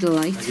 Okay. Need a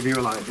light. I'll give you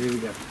a light. Here we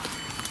go.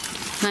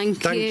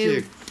 Thank Thank you.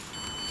 you.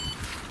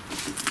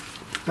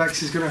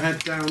 Bex is going to head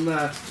down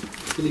there.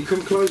 Can you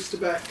come close to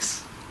Bex?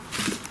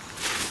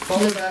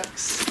 Follow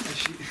Bex.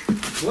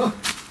 What?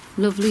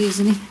 Lovely,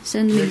 isn't he?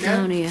 Send me Okay.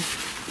 down here.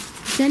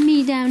 Send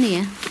me down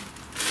here.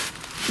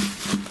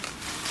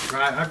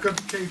 Right, I've got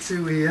the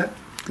K2 here.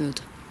 Good.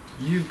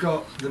 You've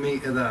got the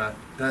meter there.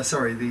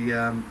 Sorry,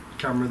 the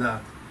camera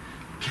there.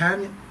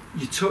 Can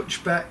you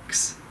touch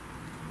Bex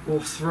or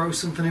throw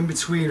something in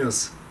between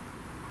us?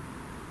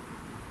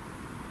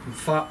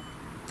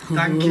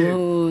 Thank you.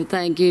 Oh,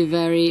 thank you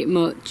very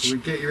much. We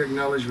get your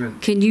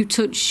acknowledgement. Can you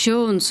touch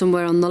Sean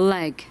somewhere on the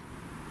leg?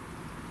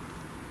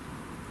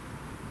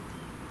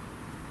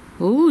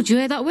 Oh, do you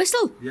hear that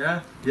whistle?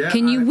 Yeah, yeah.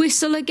 Can you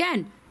whistle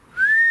again?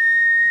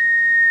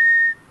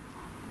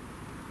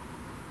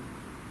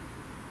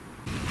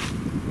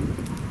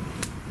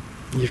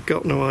 You've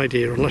got no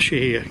idea, unless you're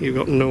here, you've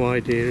got no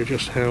idea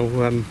just how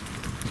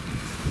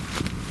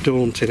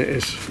daunting it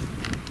is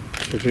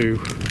to do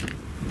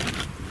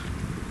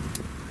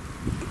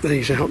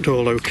these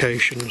outdoor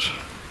locations.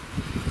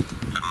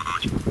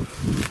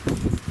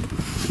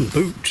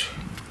 Boot.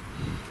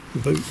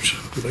 Boot.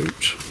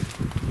 Boot.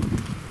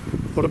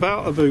 What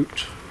about a boot?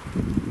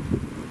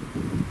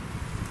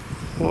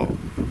 What?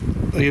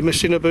 Are you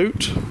missing a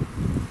boot?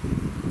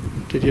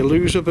 Did you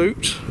lose a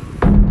boot?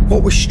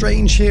 What was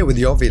strange here with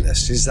the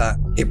Ovulus is that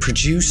it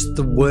produced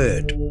the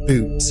word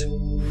boot.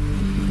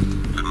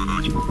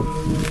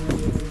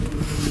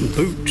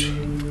 Boot.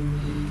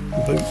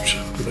 Boot.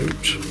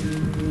 Boot.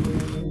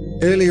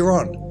 Earlier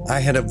on, I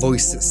had a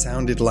voice that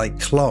sounded like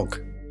clog.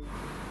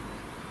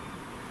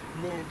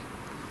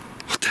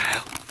 What the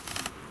hell?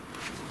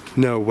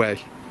 No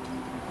way.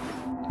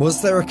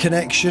 Was there a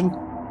connection?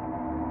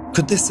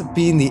 Could this have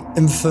been the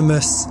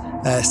infamous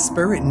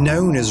spirit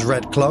known as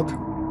Red Clog?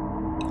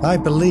 I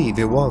believe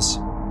it was.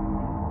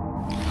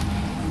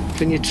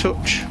 Can you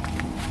touch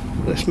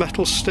this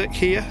metal stick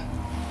here?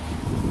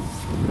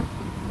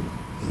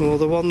 Or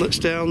the one that's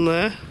down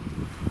there?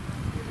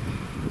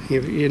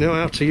 You know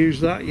how to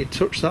use that. You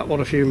touched that one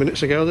a few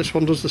minutes ago. This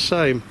one does the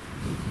same.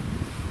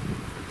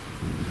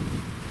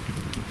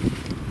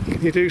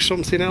 Can you do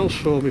something else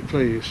for me,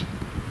 please?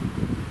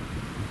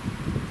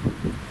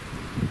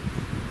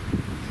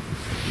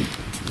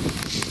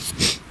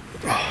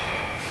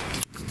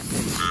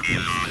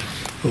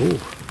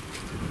 Oh,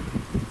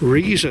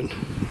 reason.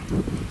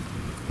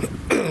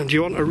 Do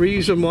you want a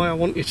reason why I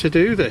want you to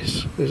do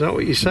this? Is that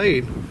what you're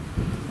saying?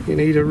 You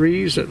need a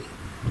reason.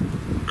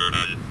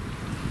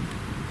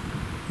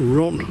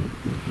 Run.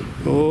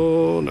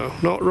 Oh no,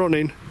 not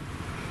running.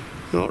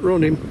 Not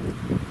running.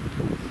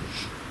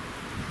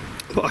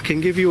 But I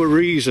can give you a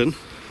reason.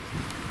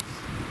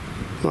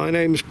 My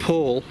name's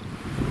Paul,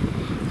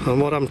 and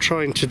what I'm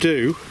trying to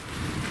do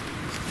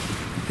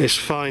is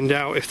find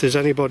out if there's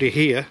anybody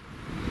here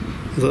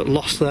that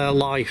lost their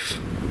life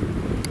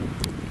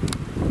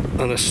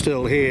and are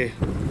still here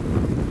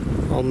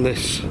on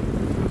this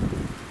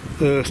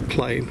earth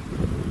plane,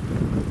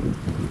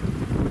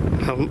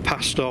 haven't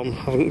passed on,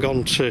 haven't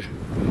gone to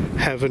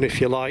heaven, if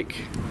you like,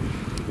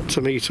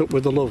 to meet up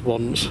with the loved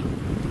ones.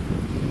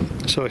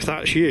 So if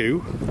that's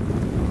you,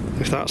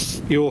 if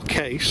that's your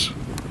case,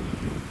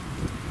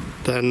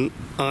 then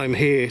I'm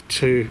here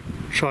to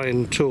try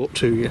and talk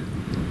to you.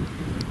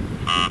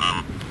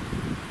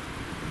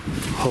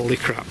 Holy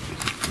crap.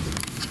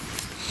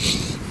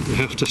 You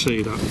have to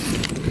see that.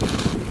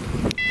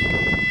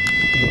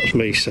 That's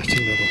me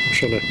setting that up. I'm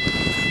trying to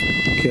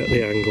get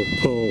the angle.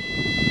 Paul.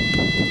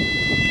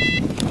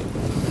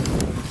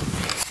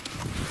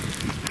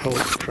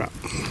 Holy crap.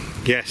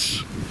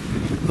 Yes,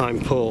 I'm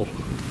Paul.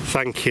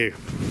 Thank you.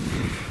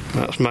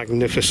 That's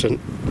magnificent.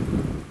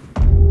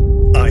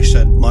 I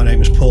said, my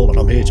name is Paul and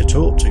I'm here to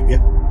talk to you.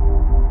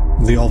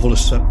 The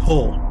Ovulus said,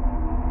 Paul.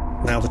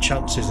 Now the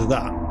chances of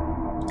that,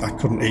 I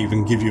couldn't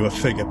even give you a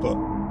figure, but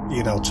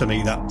you know, to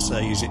me that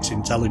says it's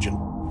intelligent.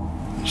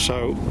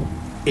 So,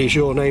 is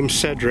your name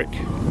Cedric?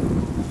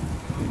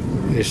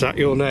 Is that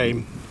your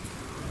name?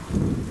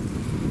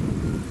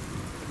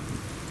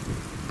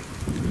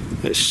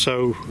 It's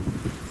so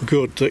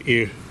good that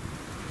you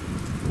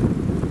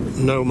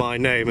know my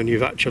name and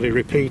you've actually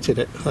repeated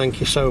it. Thank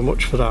you so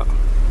much for that.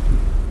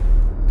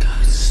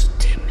 Ghost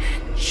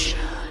dimension.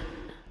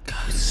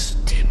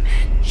 Ghost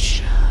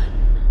dimension.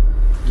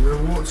 You want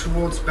to walk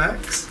towards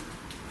Bex?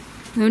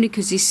 Only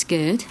because he's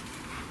scared.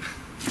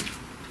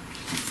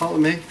 Follow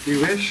me, if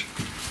you wish.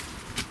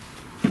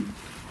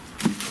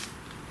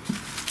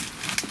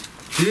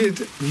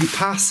 Did you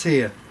pass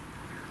here?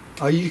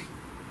 Are you...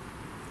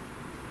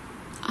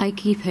 I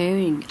keep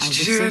hearing.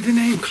 Did you hear the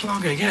name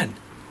Clog again?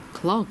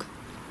 Clog.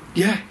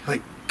 Yeah,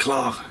 like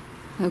Clog.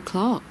 Oh,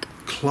 clog.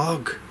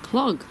 Clog.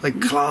 Clog. Like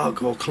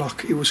clog or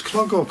clock. It was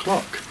clog or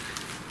clock.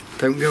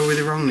 Don't go with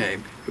the wrong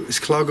name. It was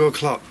clog or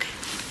clock.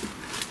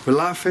 We're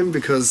laughing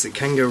because it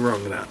can go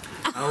wrong with that.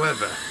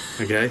 However,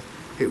 okay,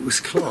 it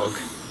was clog.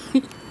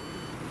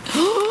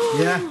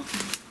 Yeah,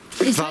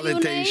 Is that your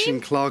Validation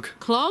name? clog.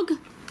 Clog?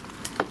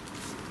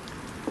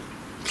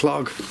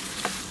 Clog.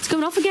 It's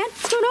going off again.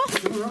 It's going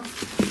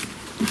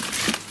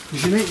off.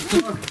 Is your name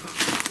Clog?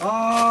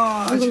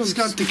 Oh, I just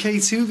got the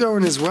K2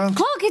 going as well.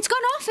 Clog, it's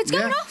gone off. It's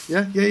going off.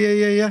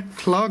 Yeah.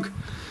 Clog.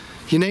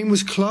 Your name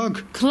was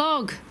Clog.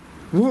 Clog.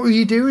 What were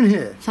you doing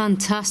here?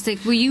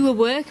 Fantastic. Were you a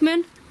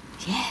workman?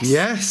 Yes.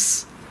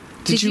 Yes.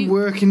 Did Did you you-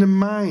 work in the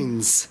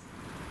mines?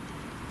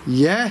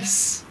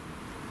 Yes.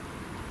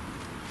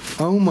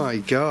 Oh my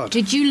God.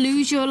 Did you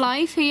lose your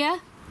life here?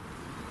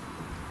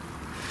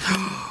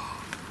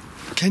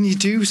 Can you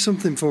do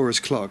something for us,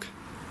 Clog?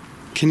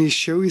 Can you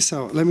show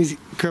yourself? Let me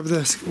grab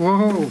this.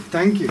 Whoa,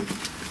 thank you.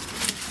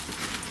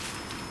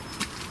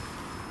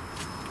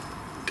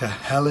 The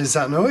hell is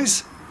that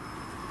noise?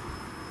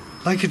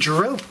 Like a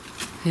drill.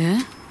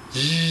 Yeah.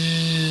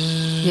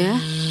 Yeah.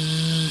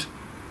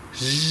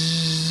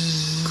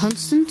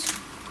 Constant.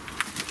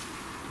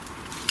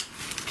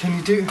 Can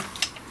you do?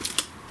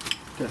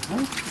 The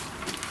hell?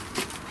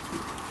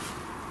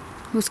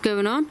 What's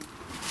going on?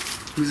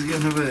 Was it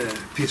another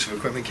piece of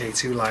equipment?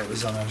 K2 light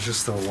was on. I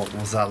just thought, what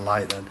was that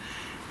light then?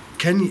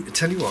 Can you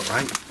tell you what?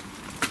 Right?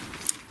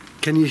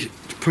 Can you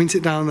point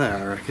it down there?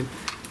 I reckon.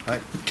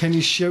 Right? Can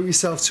you show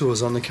yourself to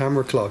us on the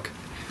camera, Clog?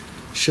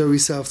 Show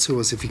yourself to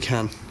us if you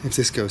can. If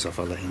this goes off,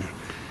 I'll let you know.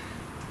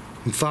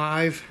 In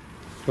 5.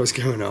 Oh, it's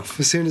going off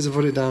as soon as I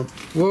put it down.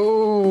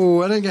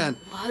 Whoa! And again.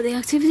 Wow, the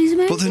activity's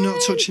amazing. But they're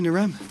not touching the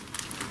rem.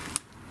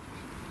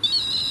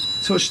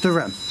 Touch the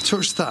rem.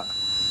 Touch that.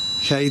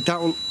 Okay,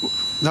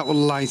 that will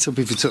light up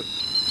if you touch.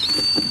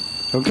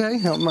 Okay,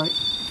 help mate.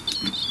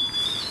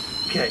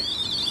 Okay.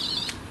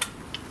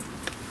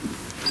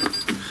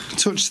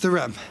 Touch the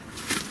rem.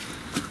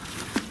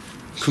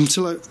 Come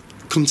to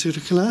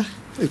the colour.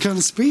 I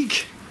can't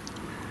speak.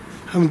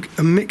 I'm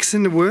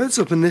mixing the words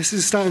up, and this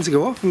is starting to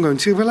go off. I'm going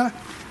to colour.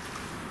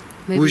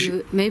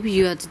 Maybe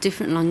you had a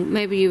different language.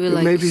 Maybe you were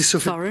like maybe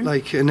suffered foreign.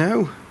 like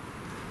a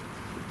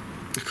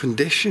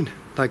condition,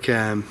 like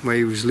where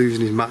he was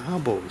losing his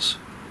marbles.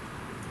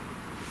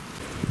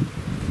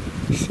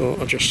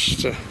 Thought I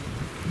just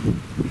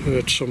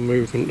heard some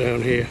movement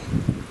down here.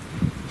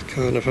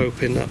 Kind of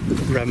hoping that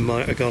REM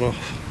might have gone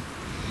off,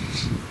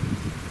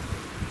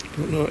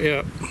 but not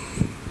yet.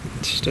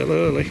 It's still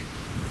early.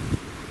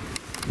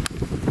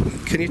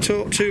 Can you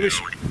talk to me?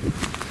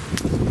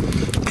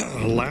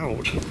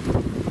 Loud.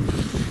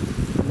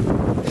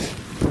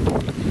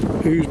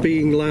 Who's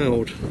being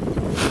loud?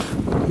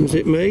 Is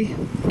it me? I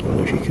don't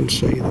know if you can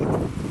see that.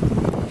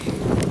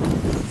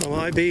 Am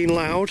I being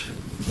loud?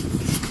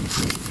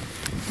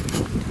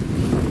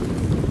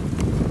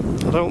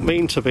 I don't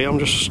mean to be, I'm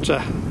just,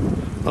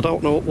 I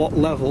don't know at what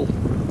level,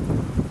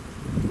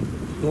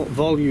 what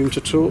volume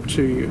to talk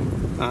to you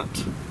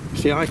at.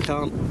 See, I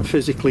can't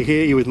physically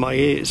hear you with my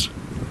ears.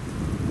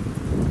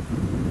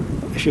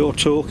 If you're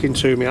talking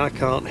to me, I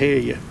can't hear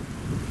you.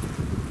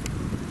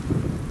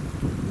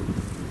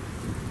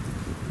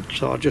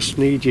 So I just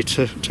need you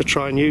to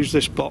try and use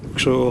this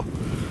box or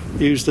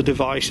use the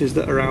devices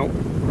that are out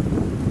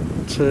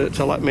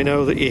to let me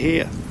know that you're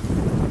here.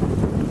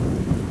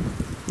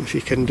 If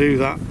you can do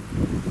that,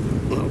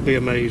 that'll be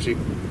amazing.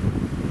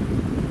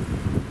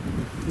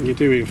 You're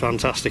doing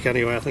fantastic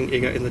anyway. I think you're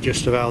getting the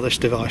gist of how this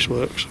device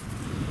works.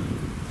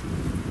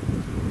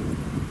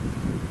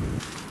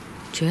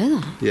 Do you hear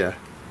that? Yeah.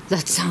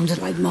 That sounded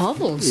like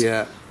marbles.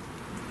 Yeah.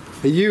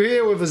 Are you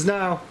here with us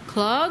now?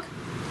 Clog?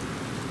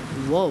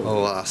 Whoa.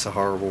 Oh, that's a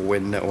horrible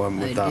wind that went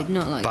with I that. did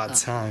not like bad that.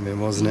 timing,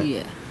 wasn't it?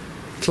 Yeah.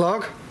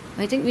 Clog?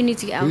 I think we need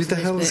to get out Who of the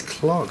this hell bit. is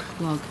Clog?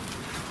 Clog.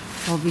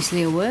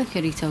 Obviously a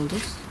worker, he told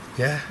us,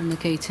 Yeah. on the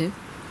K2.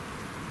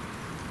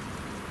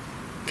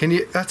 Can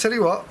you? I tell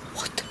you what.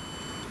 What?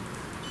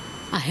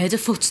 I heard a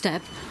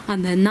footstep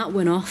and then that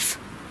went off.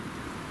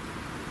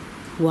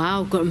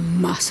 Wow, got a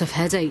massive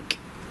headache.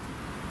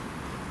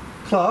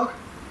 Clog?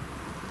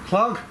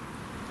 Clog?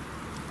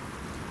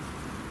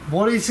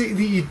 What is it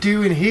that you're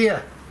doing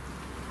here?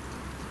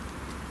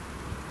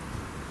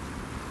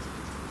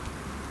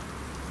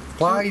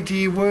 Why do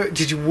you work?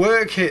 Did you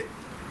work here?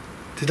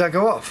 Did that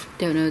go off?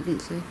 Don't know,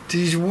 didn't see.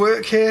 Did you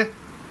work here?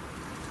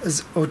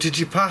 Or did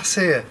you pass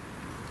here?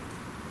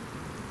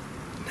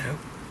 No.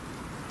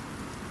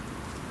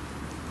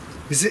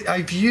 Is it? Are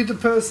you the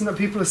person that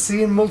people are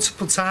seeing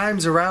multiple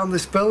times around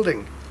this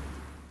building?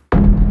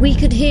 We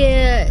could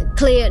hear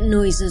clear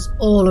noises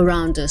all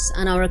around us,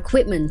 and our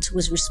equipment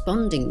was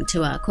responding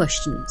to our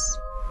questions.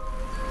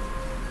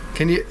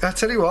 Can you? I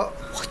tell you what.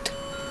 What?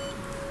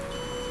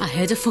 I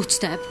heard a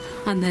footstep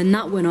and then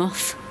that went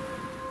off.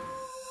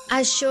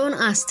 As Sean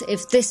asked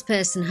if this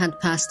person had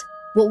passed,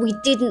 what we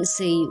didn't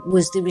see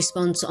was the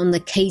response on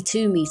the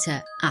K2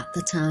 meter at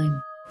the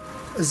time.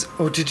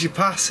 Or did you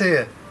pass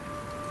here?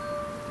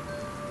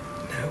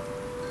 No.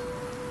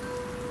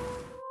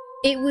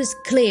 It was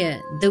clear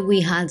that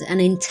we had an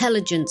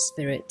intelligent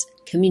spirit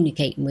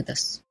communicating with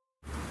us.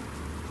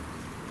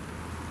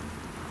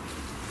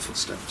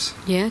 Footsteps.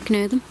 Yeah, I can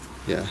hear them.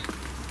 Yeah.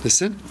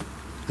 Listen.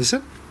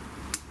 Listen.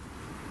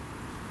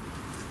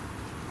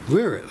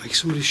 We're it, like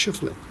somebody's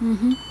shuffling.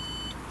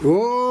 Mm-hmm.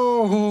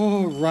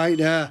 Oh, right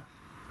there.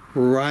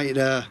 Right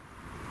there.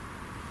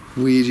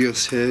 We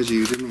just heard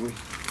you, didn't we?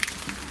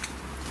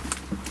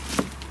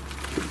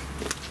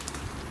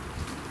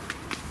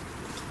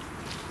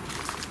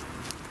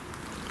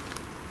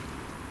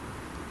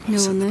 No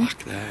What's one at the there.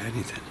 back there,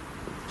 anything?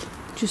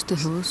 Just the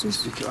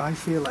horses. Because I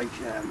feel like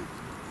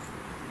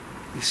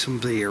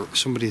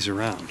somebody's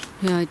around.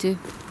 Yeah, I do.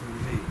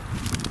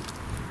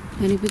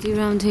 Anybody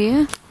around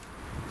here?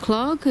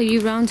 Clog, are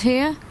you around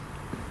here?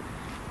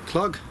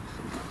 Clog?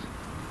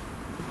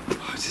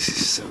 Oh, this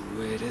is so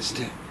weird,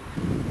 isn't it?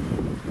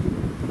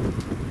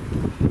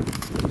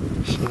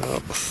 So I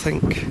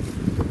think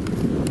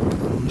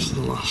that's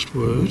the last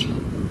word.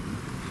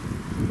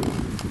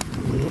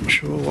 I'm not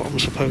sure what I'm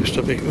supposed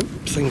to be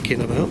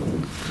thinking about.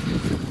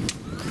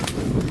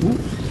 Ooh,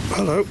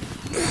 hello.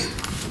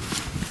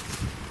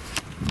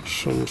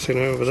 Something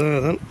over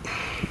there then.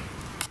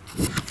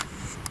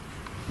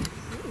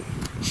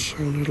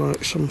 Sounded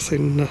like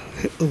something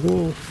hit the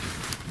wall.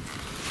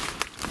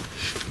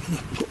 I'm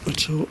going to put my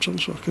torch on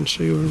so I can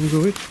see where I'm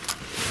going.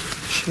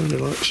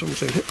 Sounded like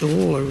something hit the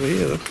wall over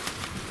here then.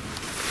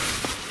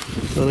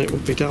 And it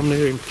would be damn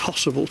near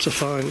impossible to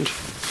find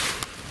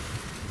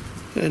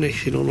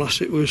anything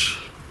unless it was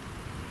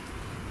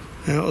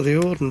out of the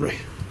ordinary.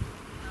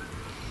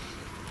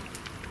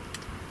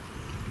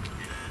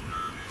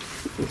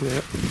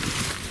 Yeah.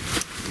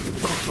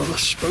 Oh, another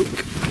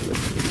spoke.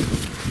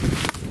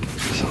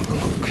 Let's have a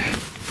look.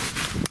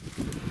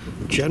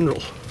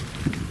 General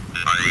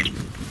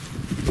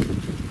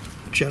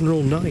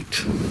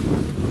night.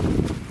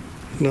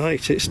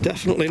 Night, it's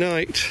definitely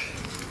night.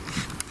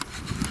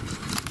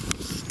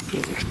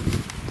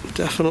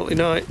 Definitely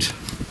night.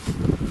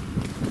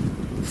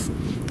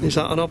 Is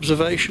that an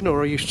observation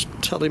or are you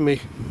telling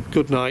me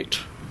good night?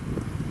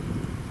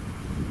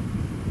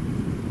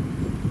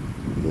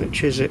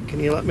 Which is it? Can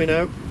you let me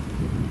know?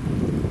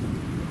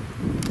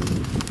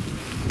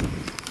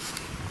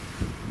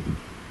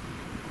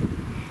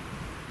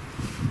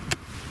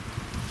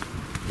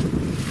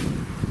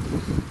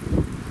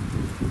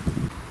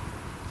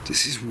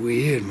 This is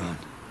weird, man.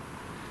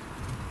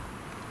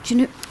 Do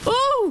you know?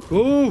 Oh!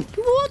 Oh!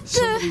 What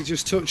Somebody the?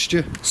 just touched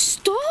you.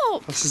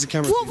 Stop! Passes the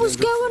camera. What was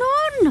going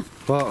on?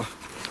 What?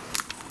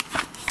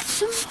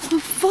 Some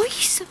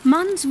voice,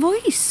 man's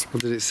voice.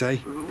 What did it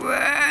say?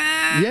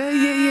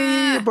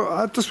 Yeah,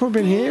 but that's what I've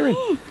been hearing.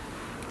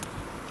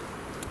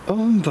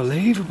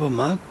 Unbelievable,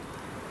 man.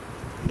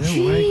 No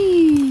way.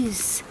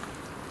 Jeez.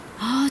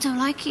 Oh, I don't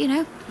like it, you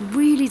know.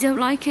 Really don't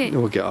like it.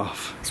 We'll get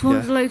off. It's one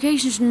of the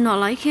locations I'm not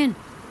liking.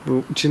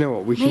 Well, do you know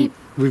what?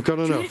 We've got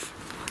enough.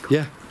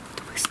 Yeah.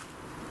 The whistle.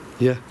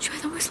 Yeah. Do you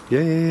hear the whistle?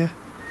 Yeah.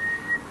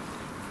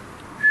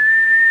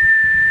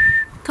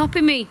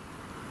 Copy me.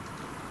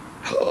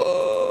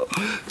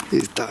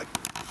 It's that.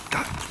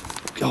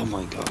 Oh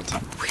my god.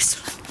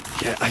 Whistle.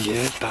 Yeah, I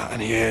heard that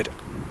and I heard.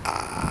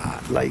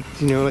 Like,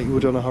 you know, like you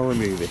would on a horror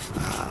movie.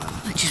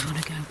 I just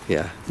want to go.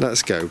 Yeah,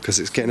 let's go because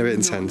it's getting a bit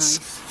Not intense.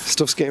 nice.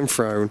 Stuff's getting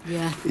thrown.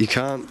 Yeah. You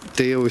can't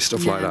deal with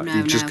stuff like that.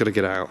 You've just got to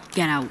get out.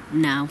 Get out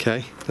now.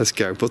 Okay, let's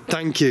go. But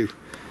thank you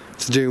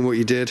for doing what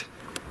you did.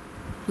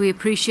 We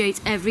appreciate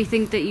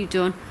everything that you've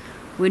done.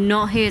 We're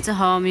not here to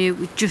harm you.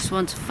 We just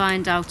want to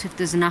find out if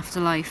there's an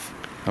afterlife.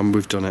 And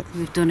we've done it.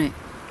 We've done it.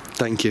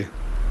 Thank you.